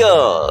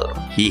 Eagle.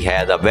 He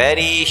has a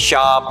very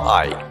sharp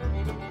eye.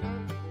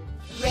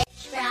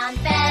 Rich brown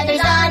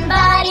feathers on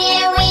body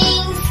and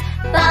wings,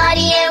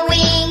 body and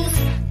wings,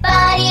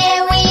 body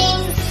and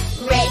wings.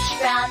 Rich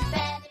brown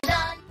feathers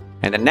on.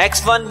 And the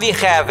next one we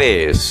have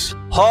is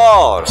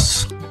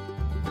horse.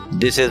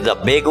 This is the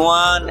big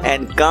one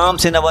and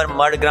comes in our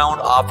mud ground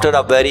after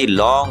a very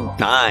long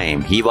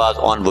time. He was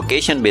on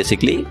vacation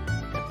basically.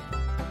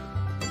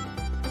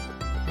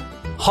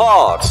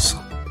 Horse.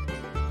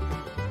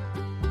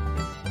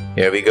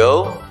 Here we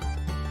go.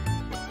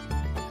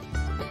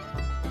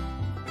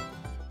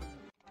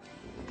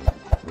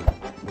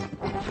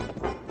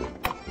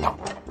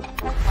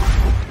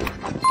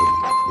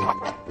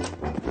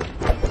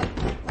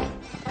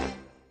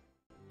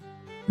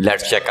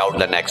 Let's check out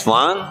the next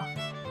one.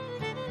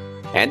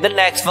 And the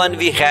next one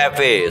we have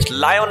is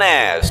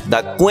lioness,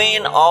 the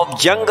queen of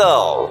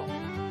jungle.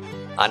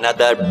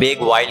 Another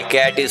big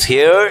wildcat is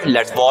here.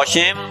 Let's watch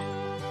him.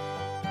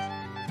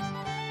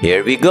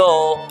 Here we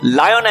go,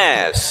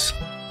 lioness.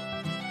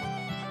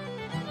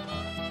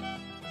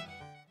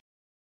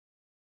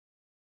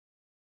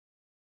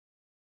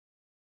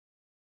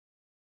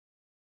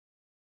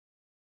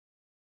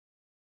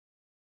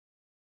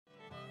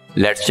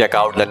 Let's check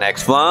out the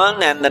next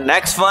one. And the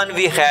next one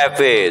we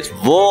have is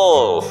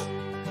wolf,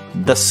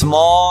 the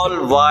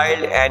small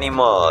wild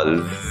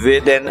animal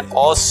with an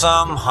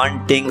awesome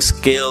hunting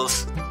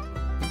skills.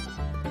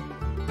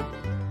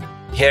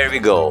 Here we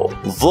go,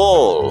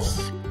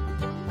 wolf.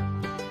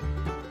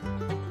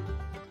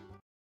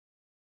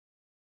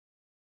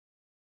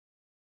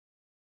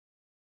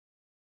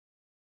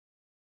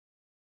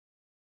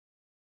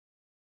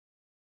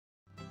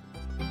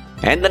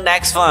 And the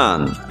next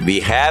one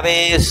we have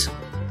is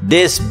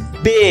this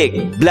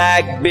big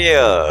black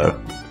bear.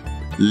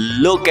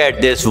 Look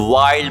at this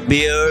wild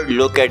bear.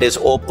 Look at his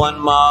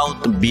open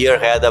mouth. Bear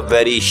has a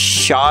very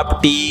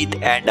sharp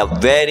teeth and a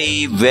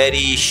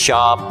very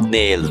sharp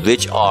nails,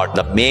 which are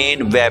the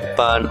main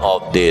weapon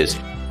of this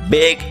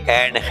big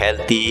and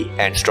healthy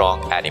and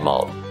strong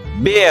animal.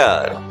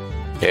 Bear.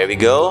 Here we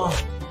go.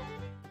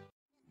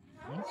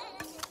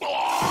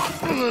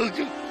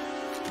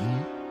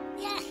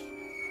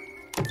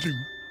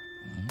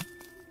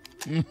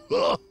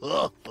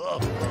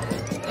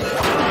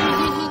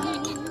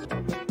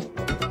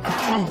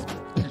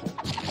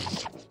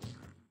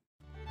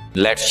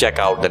 Let's check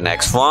out the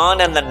next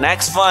one. And the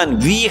next one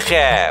we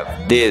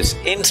have this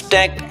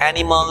insect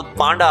animal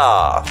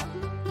panda.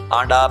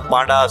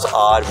 Pandas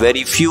are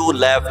very few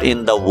left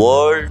in the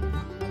world.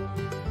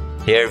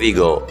 Here we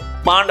go.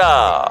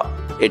 Panda.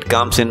 It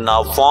comes in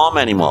now farm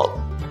animal.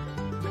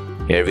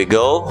 Here we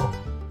go.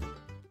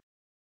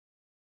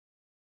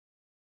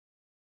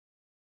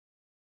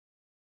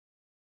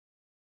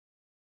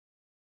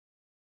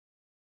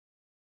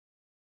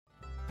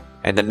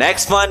 And the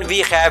next one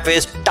we have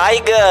is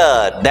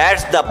tiger.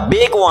 That's the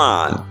big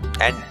one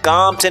and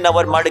comes in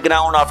our mud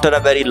ground after a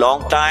very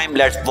long time.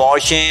 Let's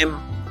watch him.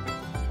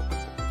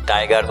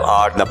 Tigers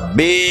are the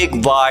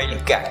big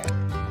wild cat.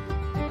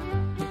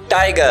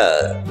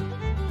 Tiger.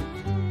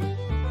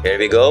 Here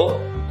we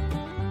go.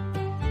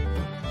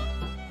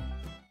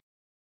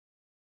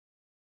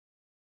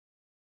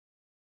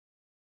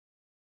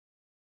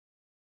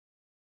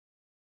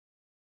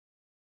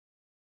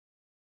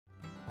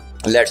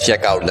 Let's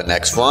check out the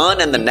next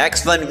one. And the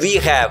next one we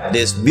have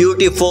this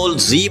beautiful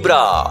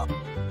zebra.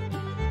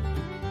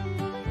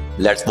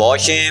 Let's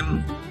watch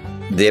him.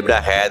 Zebra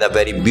has a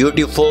very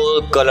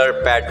beautiful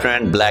color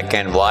pattern, black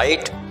and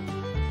white.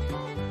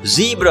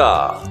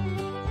 Zebra.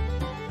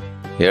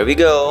 Here we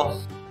go.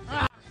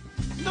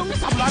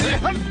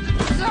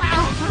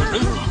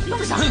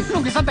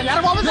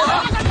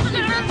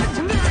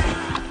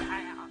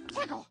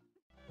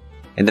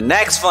 In the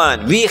next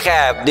one, we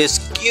have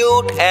this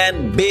cute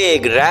and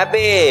big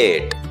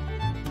rabbit.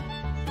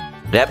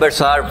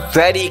 Rabbits are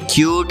very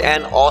cute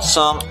and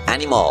awesome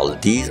animal.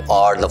 These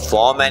are the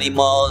farm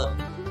animal.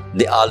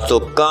 They also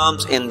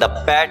comes in the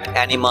pet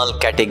animal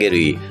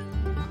category.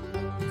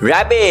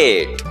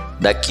 Rabbit,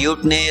 the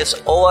cuteness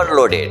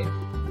overloaded.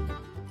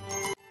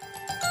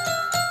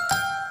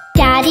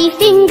 Daddy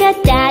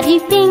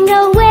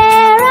finger,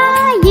 where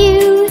are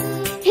you?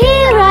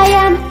 Here I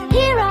am,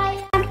 here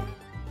I am.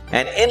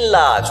 And in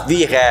last,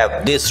 we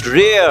have this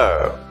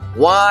rare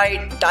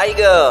white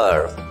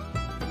tiger.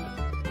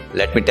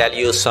 Let me tell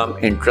you some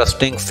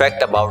interesting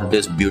fact about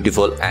this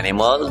beautiful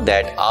animal,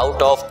 that out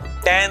of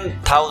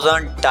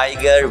 10,000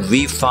 tiger,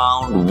 we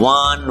found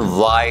one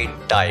white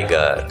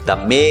tiger. The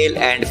male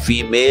and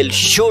female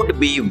should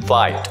be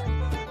white.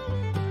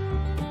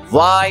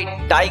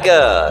 White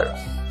tiger.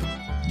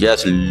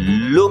 Just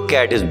look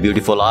at his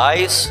beautiful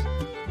eyes.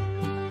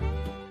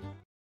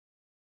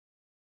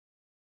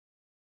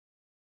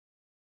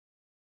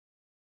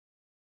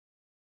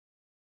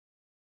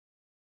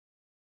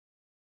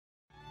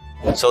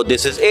 So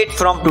this is it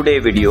from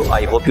today's video.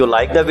 I hope you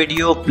like the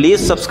video.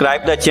 Please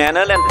subscribe the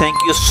channel and thank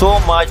you so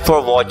much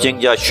for watching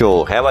the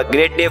show. Have a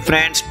great day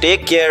friends.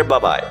 Take care. Bye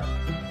bye.